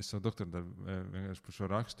es savu doktora darbu vienkārši par šo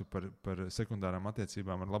rakstu par sekundārām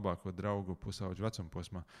attiecībām ar labāko draugu pusauģu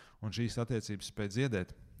vecumposmā. Un šīs attiecības spēj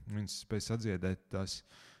dziedēt, viņas spēj sadziedēt tās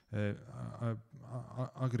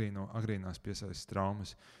agrīnās piesaistes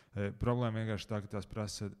traumas. Problēma vienkārši tā, ka tās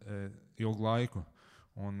prasa ilgu laiku.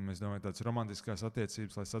 Un mēs domājam, tādas romantiskās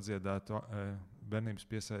attiecības, lai sadziedētu bērnības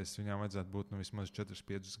piesaistes, viņām vajadzētu būt vismaz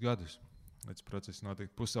 4-5 gadus. Līdz process notiek.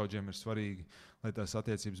 Pusauģiem ir svarīgi, lai tās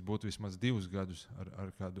attiecības būtu vismaz 2 gadus ar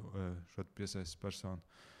kādu šo piesaistes personu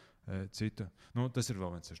citu. Tas ir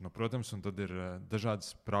vēl viens. Protams, un tad ir dažādas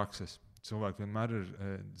prakses. Cilvēki vienmēr ir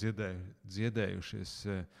dziedējušies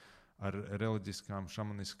ar reliģiskām,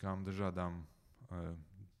 šamaniskām, dažādām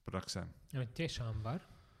praksēm. Tiešām var?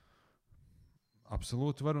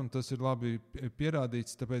 Absolūti var, un tas ir labi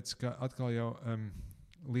pierādīts, tāpēc, ka atkal jau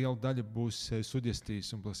liela daļa būs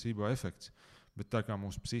suģestijas un placebo efekts, bet tā kā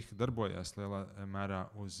mūsu psihe darbojās lielā mērā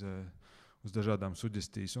uz dažādām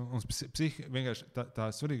suģestijas. Un psihe, vienkārši tā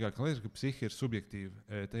svarīgākā lieta, ka psihe ir subjektīva.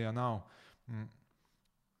 Tajā nav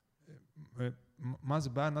maza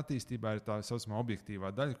bērna attīstībā ir tā saucamā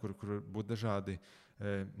objektīvā daļa, kur būtu dažādi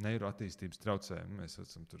neiroattīstības traucējumi. Mēs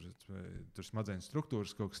redzam, tur smadzeņu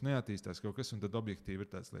struktūras, kaut kas neattīstās, kaut kas, un tad objektīvi ir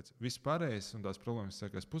tāds lietas. Viss pārējais, un tās problēmas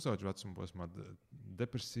sākās pusauģu vecuma posmā,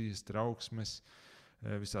 depresijas, trauksmes,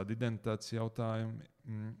 visādi identitātes jautājumi,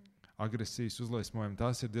 agresijas uzliesmojumi.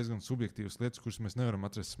 Tās ir diezgan subjektīvas lietas, kuras mēs nevaram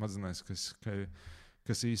atrast smadzenēs,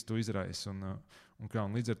 kas īsti to izraisa. Un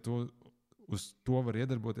līdz ar to uz to var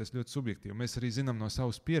iedarboties ļoti subjektīvi. Mēs arī zinām no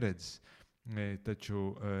savas pieredzes,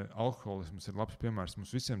 taču alkoholisms ir labs piemērs. Mums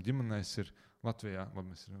visiem ģimenēs ir Latvijā,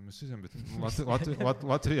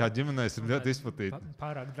 Latvijā ģimenēs ir ļoti izplatīti.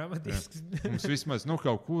 Pārāk dramatisks. Mums vismaz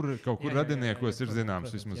kaut kur radiniekos ir zināms,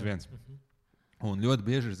 protams, vismaz viens. Un ļoti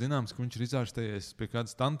bieži ir zināms, ka viņš ir izārstējies pie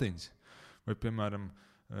kādas tantiņas. Vai, piemēram,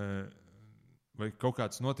 vai kaut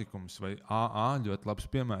kāds notikums, vai AA ļoti labs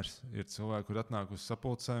piemērs. Ir cilvēki, kur atnāk uz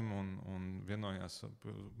sapulcēm un vienojās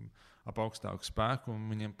ap augstāku spēku, un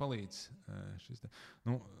viņiem palīdz šis.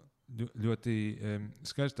 Ļoti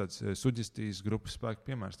skaists tāds suģestijas grupas spēku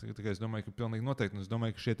piemērs. Tagad es domāju, ka pilnīgi noteikti. Un es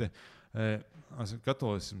domāju, ka šie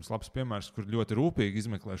katolisms labs piemērs, kur ļoti rūpīgi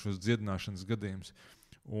izmeklē šos dziedināšanas gadījumus.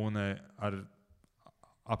 Un ar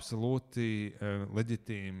absolūti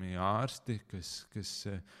leģitīmi ārsti,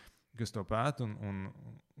 kas to pēta,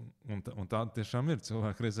 un tā tiešām ir.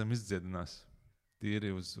 Cilvēki reizēm izdziedinās tīri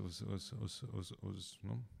uz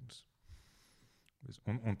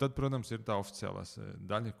un tad, protams, ir tā oficiālā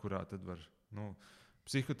daļa, kurā tad var,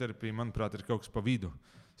 psihoterapija, manuprāt, ir kaut kas pa vidu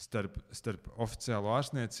starp oficiālo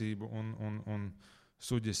ārstniecību un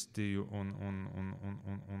suģestiju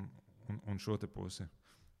un šo te pusi.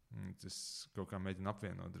 Tas kaut kā mēģina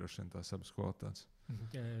apvienot droši vien tās abas kvalitātes.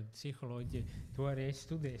 Psiholoģija, to arī es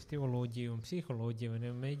studēju teoloģiju un psiholoģiju, un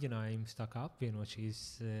mēģinājums tā kā apvienot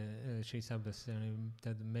šīs abas,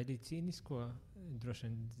 tad medicīnisko, droši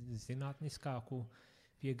vien zinātniskāku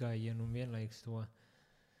piegājienu un vienlaikus to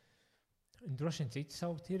droši vien citu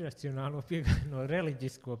saukt iracionālo piegājienu no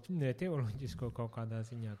reliģisko, teoloģisko kaut kādā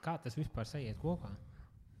ziņā. Kā tas vispār sajiet kopā?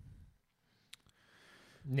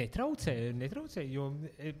 Netraucē, jo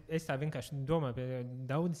es tā vienkārši domāju, ka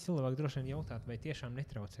daudz cilvēku droši vien jautāt, vai tiešām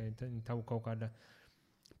netraucē tavu kaut kāda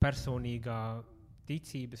personīgā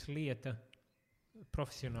ticības lieta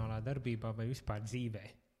profesionālā darbībā vai vispār dzīvē.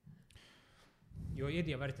 Jo ir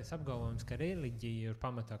jau arī tas apgalvojums, ka reliģija ir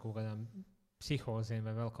pamatā kaut kādām psihozēm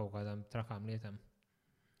vai vēl kaut kādām trakām lietām.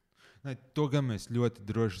 Ne, to gan mēs ļoti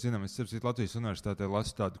droši zinām. Es saprotu, Latvijas universitātē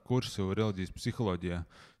lasu tādu kursu reliģijas psiholoģijā.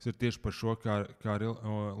 Tas ir tieši par šo, kā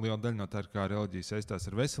liela daļa no tā ir, kā reliģija saistās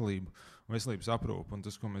ar veselību un veselības aprūpu. Un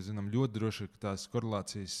tas, ko mēs zinām ļoti droši, ir, ka tās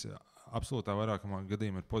korelācijas absolūtā vairākumā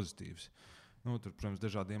gadījumā ir pozitīvas. Tur, protams,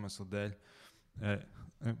 dažādi iemesli dēļ.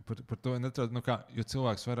 Par to netrauc, jo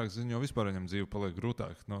cilvēks vairāk zina, jo vispār viņam dzīve paliek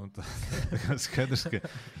grūtāk. Tā skaidrs, ka,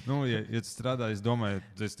 ja tu strādā, es domāju,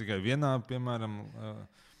 es tikai vienā, piemēram,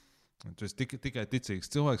 tu esi tikai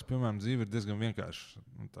ticīgs cilvēks, piemēram, dzīve ir diezgan vienkārša.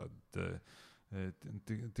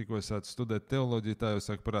 Tikko es sāku studēt teoloģiju, tā jau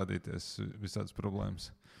sāk parādīties visādas problēmas.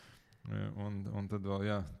 Un tad vēl,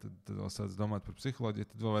 tad vēl sāc domāt par psiholoģiju,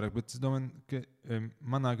 tad vēl vairāk. Bet es domāju, ka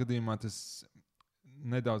manā gadījumā tas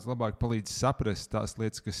nedaudz labāk palīdz saprast tās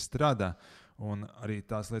lietas, kas strādā, un arī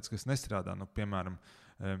tās lietas, kas nestrādā. Piemēram,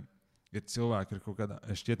 ir cilvēki ar kaut kādām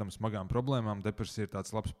šķietam smagām problēmām, depresija ir tāds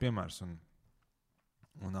labs piemērs,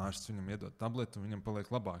 un ārsts viņam iedod tableti, un viņam paliek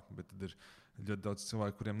labāk, bet tad ir ļoti daudz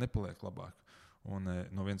cilvēku, kuriem nepaliek labāk. Un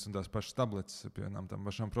no vienas un tās pašas tabletes pie vienām tām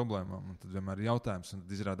pašām problēmām. Un tad vienmēr ir jautājums, un tad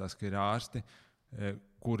izrādās, ka ir ārsti,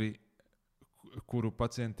 kuru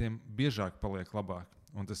pacientiem biežāk paliek labāk.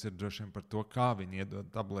 Un tas ir droši vien par to, kā viņi iedod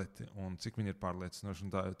tableti un cik viņi ir pārliecinoši.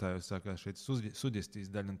 Tā jau sākās šeit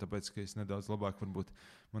suģestijas daļa, un tāpēc, ka es nedaudz labāk, varbūt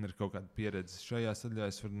man ir kaut kāda pieredze šajā sadaļā,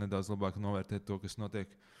 es varu nedaudz labāk novērtēt to, kas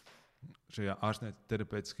notiek šajā ārstniecības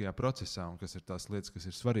terapeitiskajā procesā un kas ir tās lietas,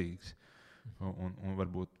 kas ir svarīgas. Un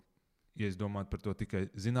varbūt, ja es domātu par to tikai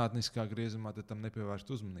zinātniskā griezumā, tad tam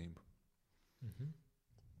nepievērst uzmanību.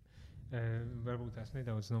 Varbūt tās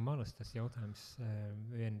nedaudz no malas tas jautājums.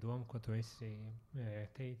 Viena doma, ko tu esi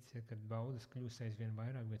teicis, ir, kad baudas kļūst aizvien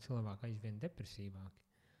vairāk, bet cilvēki aizvien depresīvāki.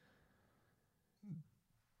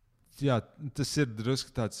 Jā, tas ir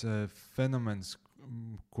drusku tāds fenomens,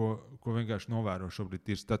 ko vienkārši novēro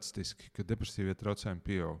šobrīd ir statistiski, ka depresīvie traucējumi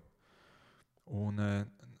pieaug.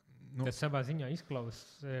 Tas savā ziņā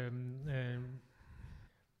izklausās,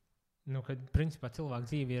 kad principā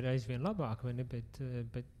cilvēka dzīve ir aizvien labāka, vai ne,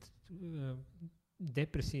 bet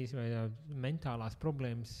depresijas vai mentālās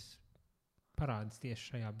problēmas parādās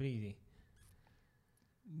tieši šajā brīdī.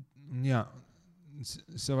 Jā,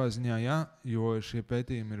 savā ziņā jā, jo šie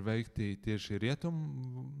pētījumi ir veikti tieši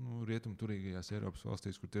rietumu turīgajās Eiropas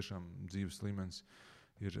valstīs, kur tiešām dzīves līmenis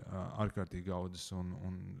ir ārkārtīgi audzis un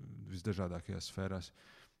visdažādākajās sfērās.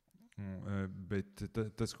 Bet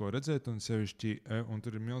tas, ko redzēt, un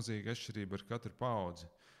tur ir milzīga atšķirība ar katru paudzi.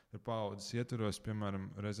 Ar paudzes ietvaros, piemēram,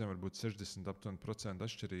 reizēm var būt 60%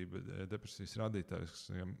 atšķirība depresijas rādītājos, kas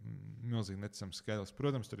ir milzīgi neticams skaidrs.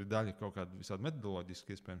 Protams, tur ir daļa kaut kāda visādi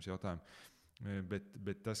metodoloģiski iespējams jautājumi,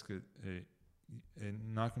 bet tas, ka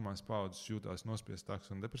nākamās paudzes jūtās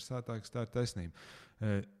nospiestāks un depresētāks, tā ir taisnība.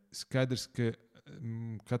 Skaidrs, ka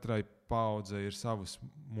katrai paudzei ir savas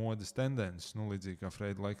modes tendences, līdzīgi kā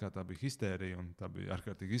Freida laikā tā bija histērija un tā bija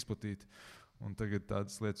ārkārtīgi izplatīta, un tagad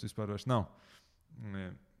tādas lietas vispār vairs nav.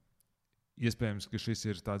 Iespējams, ka šis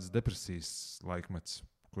ir tāds depresijas laikmets,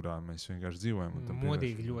 kurā mēs vienkārši dzīvojam.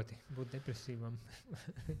 Modīgi ļoti būt depresīvam.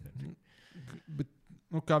 Bet,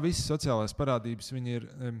 kā visas sociālās parādības, viņi ir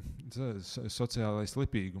sociālais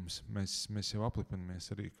lipīgums. Mēs jau aplipinamies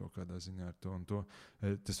arī kaut kādā ziņā ar to.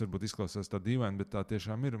 Tas varbūt izklausās tā dīvaini, bet tā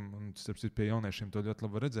tiešām ir. Un starp citu, pie jauniešiem to ļoti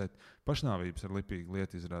labi var redzēt. Pašnāvības ir lipīga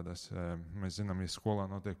lieta izrādās. Mēs zinām, ja skolā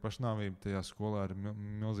notiek pašnāvība, tajā skolā ir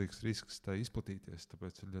milzīgs risks tā izplatīties.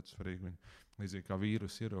 Tāpēc ir ļoti svarīgi viņu līdzīgi kā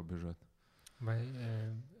vīrusu ierobežot. Vai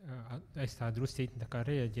es tā druscīti tā kā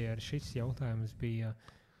reaģēju ar šis jautājums bija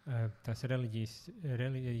tās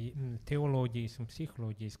teoloģijas un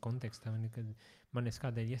psiholoģijas kontekstā, kad man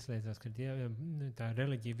kādēļ ieslēdzās, ka tā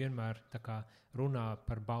reliģija vienmēr tā kā runā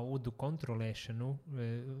par baudu kontrolēšanu,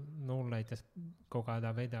 lai tas kaut kādā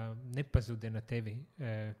veidā nepazudina tevi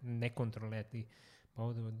nekontrolēti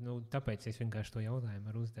baudu. Tāpēc es vienkārši to jautājumu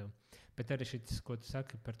ar uzdevu. Bet arī šis, ko tu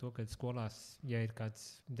saki par to, ka skolās, ja ir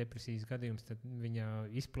kāds depresijas gadījums, tad viņa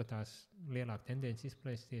izplatās, lielāka tendence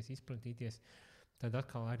izplatīties. Tad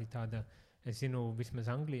atkal arī tāda, es zinu, vismaz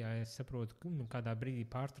Anglijā, es saprotu, kādā brīdī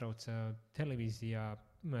pārtrauca televīzijā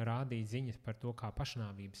rādīt ziņas par to, kā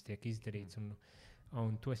pašnāvības tiek izdarīts.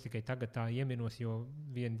 Un to es tikai tagad tā ieminos, jo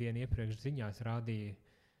vienu dienu iepriekš ziņās rādīja,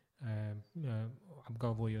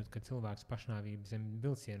 apgalvojot, ka cilvēks pašnāvību zem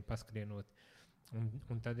vilcienu paskrienot.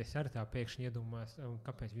 Un tad es arī tā pēkšņi iedomājos,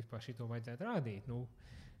 kāpēc vispār šito vajadzētu rādīt.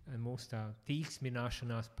 Mūsu tā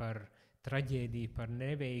tīksmināšanās par traģēdiju, par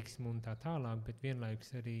neveiksmu un tā tālāk, bet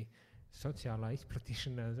vienlaikus arī sociālā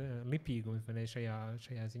izpratīšana, lipīgums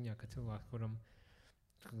šajā ziņā, ka cilvēks, kuram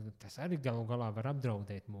tas arī galu galā var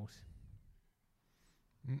apdraudēt mūs.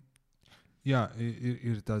 Jā,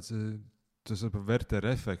 ir tāds, tas ir par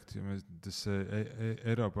Wertera efektu.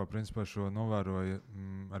 Eiropā principā šo novēroja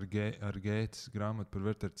ar Gētes grāmatu par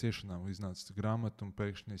Wertera ciešanām. Iznāca grāmata un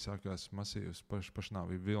pēkšņi sākās masīvas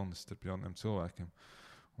pašnāvību vilnis starp jauniem cilvēkiem.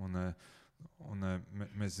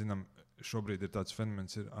 Mēs zinām, šobrīd ir tāds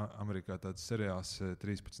fenomens, ir Amerikā tāds seriāls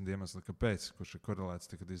 13 iemesli, kāpēc, kurš ir korelēts,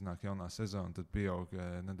 kad iznāk jaunā sezona, tad pieaug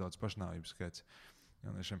nedaudz pašnāvības skaits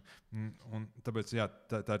jauniešiem. Un tāpēc, jā,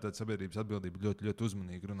 tā ir tāda sabiedrības atbildība ļoti, ļoti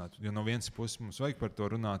uzmanīgi runāt. Jo no vienas puses mums vajag par to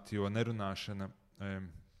runāt, jo nerunāšana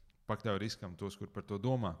pakļauj riskam tos, kur par to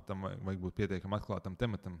domā. Tam vajag būt pietiekam atklātam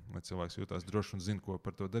tematam, lai cilvēks jūtās droši un zina, ko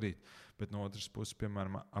par to darīt. Bet no otras puses,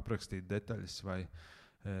 piemēram, aprakstīt detaļas vai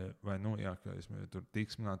kā jūs tur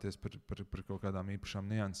tīksmināties par kaut kādām īpašām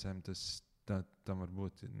niansēm, tam var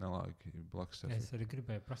būt nelāgi blakus efekti. Es arī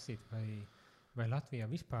gribēju prasīt, vai Latvijā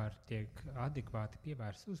vispār tiek adekvāti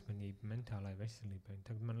pievērsta uzmanība mentālai veselībai.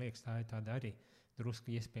 Tagad man liekas, tā ir tāda arī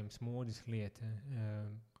drusku iespējams modes lieta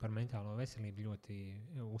par mentālo veselību ļoti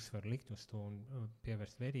uzsver likt uz to un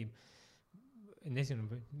pievērst vērību. Nezinu,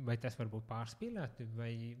 vai tas var būt pārspīlēti,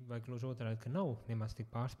 vai gluži otrādi, ka nav nemaz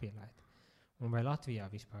tik pārspīlēti. Un vai Latvijā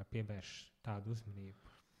vispār pievērš tādu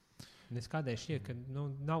uzmanību? Es kādēļ šķiet, ka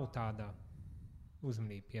nav tāda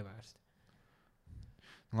uzmanība pievērsta.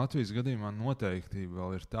 Latvijas gadījumā noteikti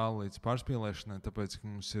vēl ir tālu līdz pārspīlēšanai, tāpēc, ka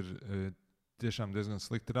mums ir tiešām diezgan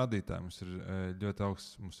slikti radītāji. Mums ir ļoti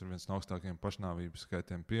augsts, mums ir viens no augstākajiem pašnāvības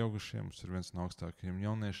skaitiem pieaugušiem, mums ir viens no augstākajiem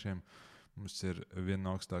jauniešiem, mums ir viena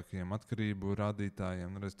no augstākajiem atkarību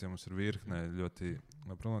rādītājiem. Mums ir virkne ļoti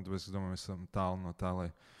problēma, tāpēc es domāju, mēs esam tālu no tā,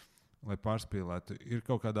 lai pārspīlētu. Ir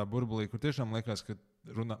kaut kādā burbulī, kur tiešām liekas, ka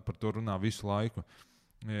par to runā visu laiku.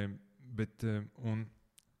 Bet,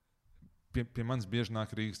 pie manis bieži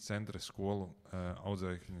nāk Rīgas centra skolu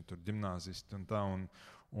audzēkņi, tur ģimnāzisti un tā.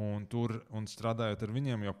 Un strādājot ar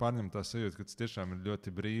viņiem, jau pārņem tā sajūta, ka tas tiešām ir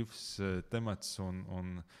ļoti brīvs temats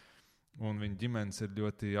un viņa ģimenes ir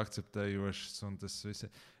ļoti akceptējošas. Tas viss.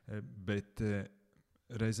 Bet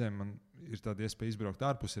reizēm man ir tāda iespēja izbraukt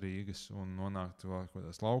ārpus Rīgas un nonākt vēl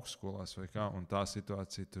kādās lauku skolās vai kā. Un tā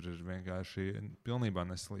situācija tur ir vienkārši pilnībā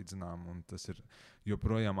nesalīdzināma. Un tas ir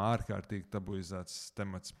joprojām ārkārtīgi tabuizēts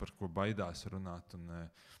temats, par ko baidās runāt.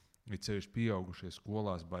 Ir ceļš pieaugušie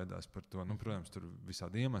skolās baidās par to. Protams, tur ir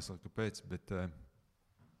visādi iemesli, kāpēc. Bet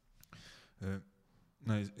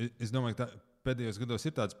es domāju, ka pēdējos gados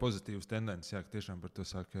ir tādas pozitīvas tendences, ka tiešām par to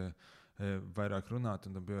sāk vairāk runāt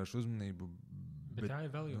un tam pievērš uzmanību. Bet tā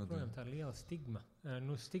ir vēl joprojām tā liela stigma,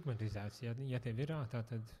 stigmatizācija. Ja tev ir ātrā,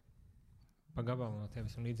 tad pa gabalu no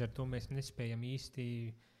tevis. Un līdz ar to mēs nespējam īsti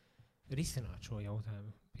risināt šo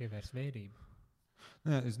jautājumu, pievērst vērību.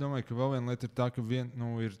 Nē, es domāju, ka vēl viena lieta ir tā, ka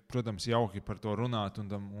ir, protams, jauki par to runāt un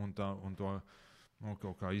to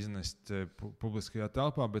kaut kā iznest publiskajā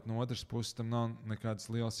telpā, bet no otras puses tam nav nekādas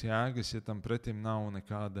lielas jēgas, ja tam pretim nav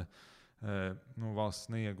nekāda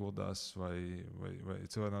valsts neieguldās vai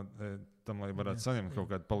cilvēkam tam, lai varētu saņemt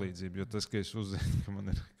kaut kādu palīdzību. Jo tas, ka es uzzinu, ka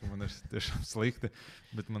man ir tiešām slikti,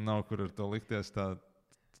 bet man nav kur ar to likties,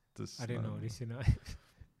 tas arī nav risinājums.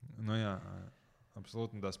 Jā,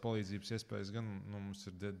 absolūti. Tās palīdzības iespējas gan mums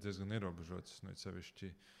ir diezgan ierobežotas,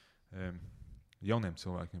 sevišķi jauniem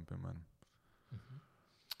cilvēkiem, piemēram.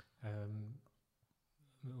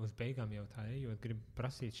 Uz beigām jau tā ejot, gribu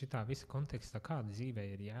prasīt šitā visa kontekstā, kāda dzīvē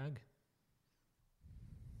ir jēga?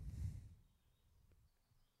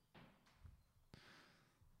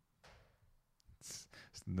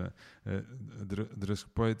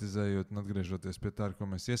 Drusku poetizējot un atgriežoties pie tā, ar ko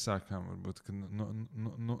mēs iesākām, varbūt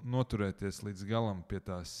noturēties līdz galam pie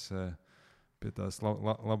tās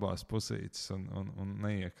labās pusītes un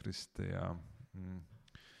neiekrist tajā.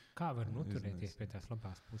 Kā var noturēties pie tās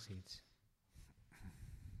labās pusītes?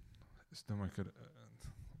 Es domāju, ka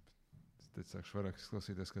sākšu vairāk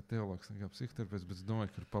izklausīties kā teologs nekā psihoterapeits, bet es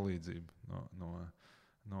domāju, ka ir palīdzība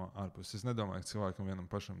no ārpuses. Es nedomāju, ka cilvēkam vienam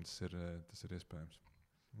pašam tas ir iespējams.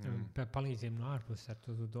 Palīdzību no ārpuses, ar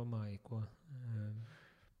to tu domāji, ko?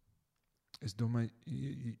 Es domāju,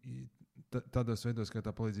 tādos veidos, kā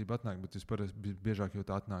tā palīdzība atnāk, bet biežāk jau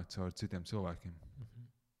tā atnāk caur citiem cilvēkiem.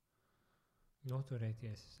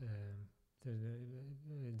 Noturēties,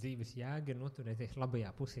 dzīves jēga ir noturēties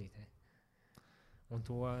labajā pusītē. Un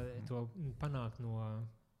to panākt no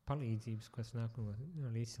palīdzības, kas nāk no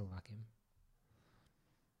līdzcilvēkiem.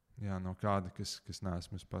 Jā, no kāda, kas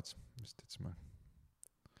neesmu es pats, visticamāk.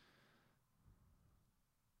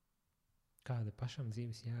 Kāda pašam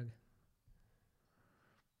dzīves jēga?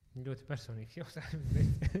 Ļoti personīgs jautājums, bet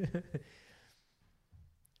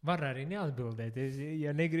var arī neatbildēt.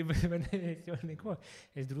 Ja negribu, jo neko.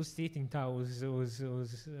 Es druscītiņ tā uz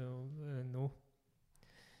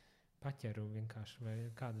paķeru vienkārši, vai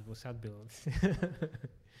kādas būs atbildes.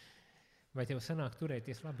 Vai tev sanāk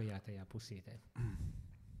turēties labajā tajā pusītē?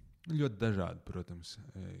 Ļoti dažādi, protams.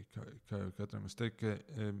 Kā jau katram es teiktu,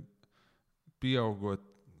 ka pieaugot,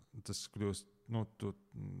 tas kļūst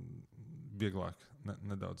vieglāk,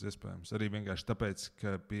 nedaudz iespējams. Arī vienkārši tāpēc, ka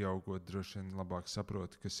pieaugot droši vien labāk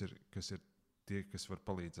saproti, kas ir tie, kas var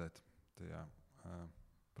palīdzēt tajā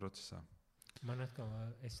procesā. Man atkal,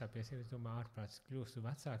 es tā pie sevis domāju, ārprāts kļūstu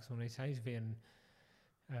vecāks, un es aizvien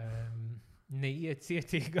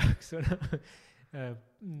neiecietīgāks.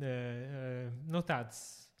 Tāds,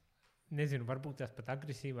 nezinu, varbūt tās pat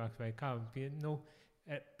agresīvāks vai kā,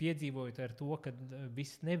 piedzīvojot ar to, ka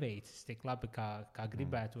viss neveicas tik labi, kā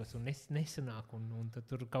gribētos, un nesanāk, un tad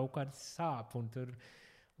tur kaut kāds sāp, un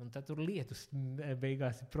tad tur lietus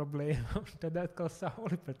beigās ir problēma, un tad atkal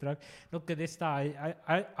sauli pat rak. Kad es tā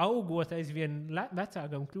augot aizvien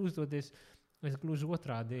vecākam kļūstoties, es gluži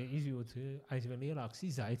otrādi izjūtu aizvien lielāks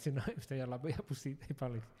izaicinājums tajā labajā pusītē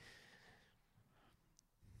palikt.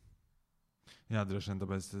 Jā, droši vien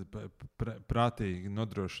tāpēc prātīgi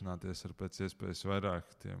nodrošināties ar pēc iespējas vairāk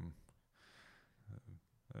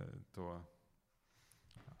to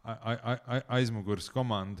aizmugures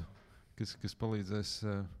komandu kas palīdzēs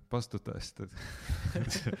pastutēs.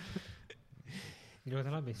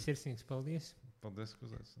 Ļoti labi. Sirsnīgs paldies. Paldies, ka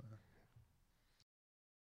uzaicināji.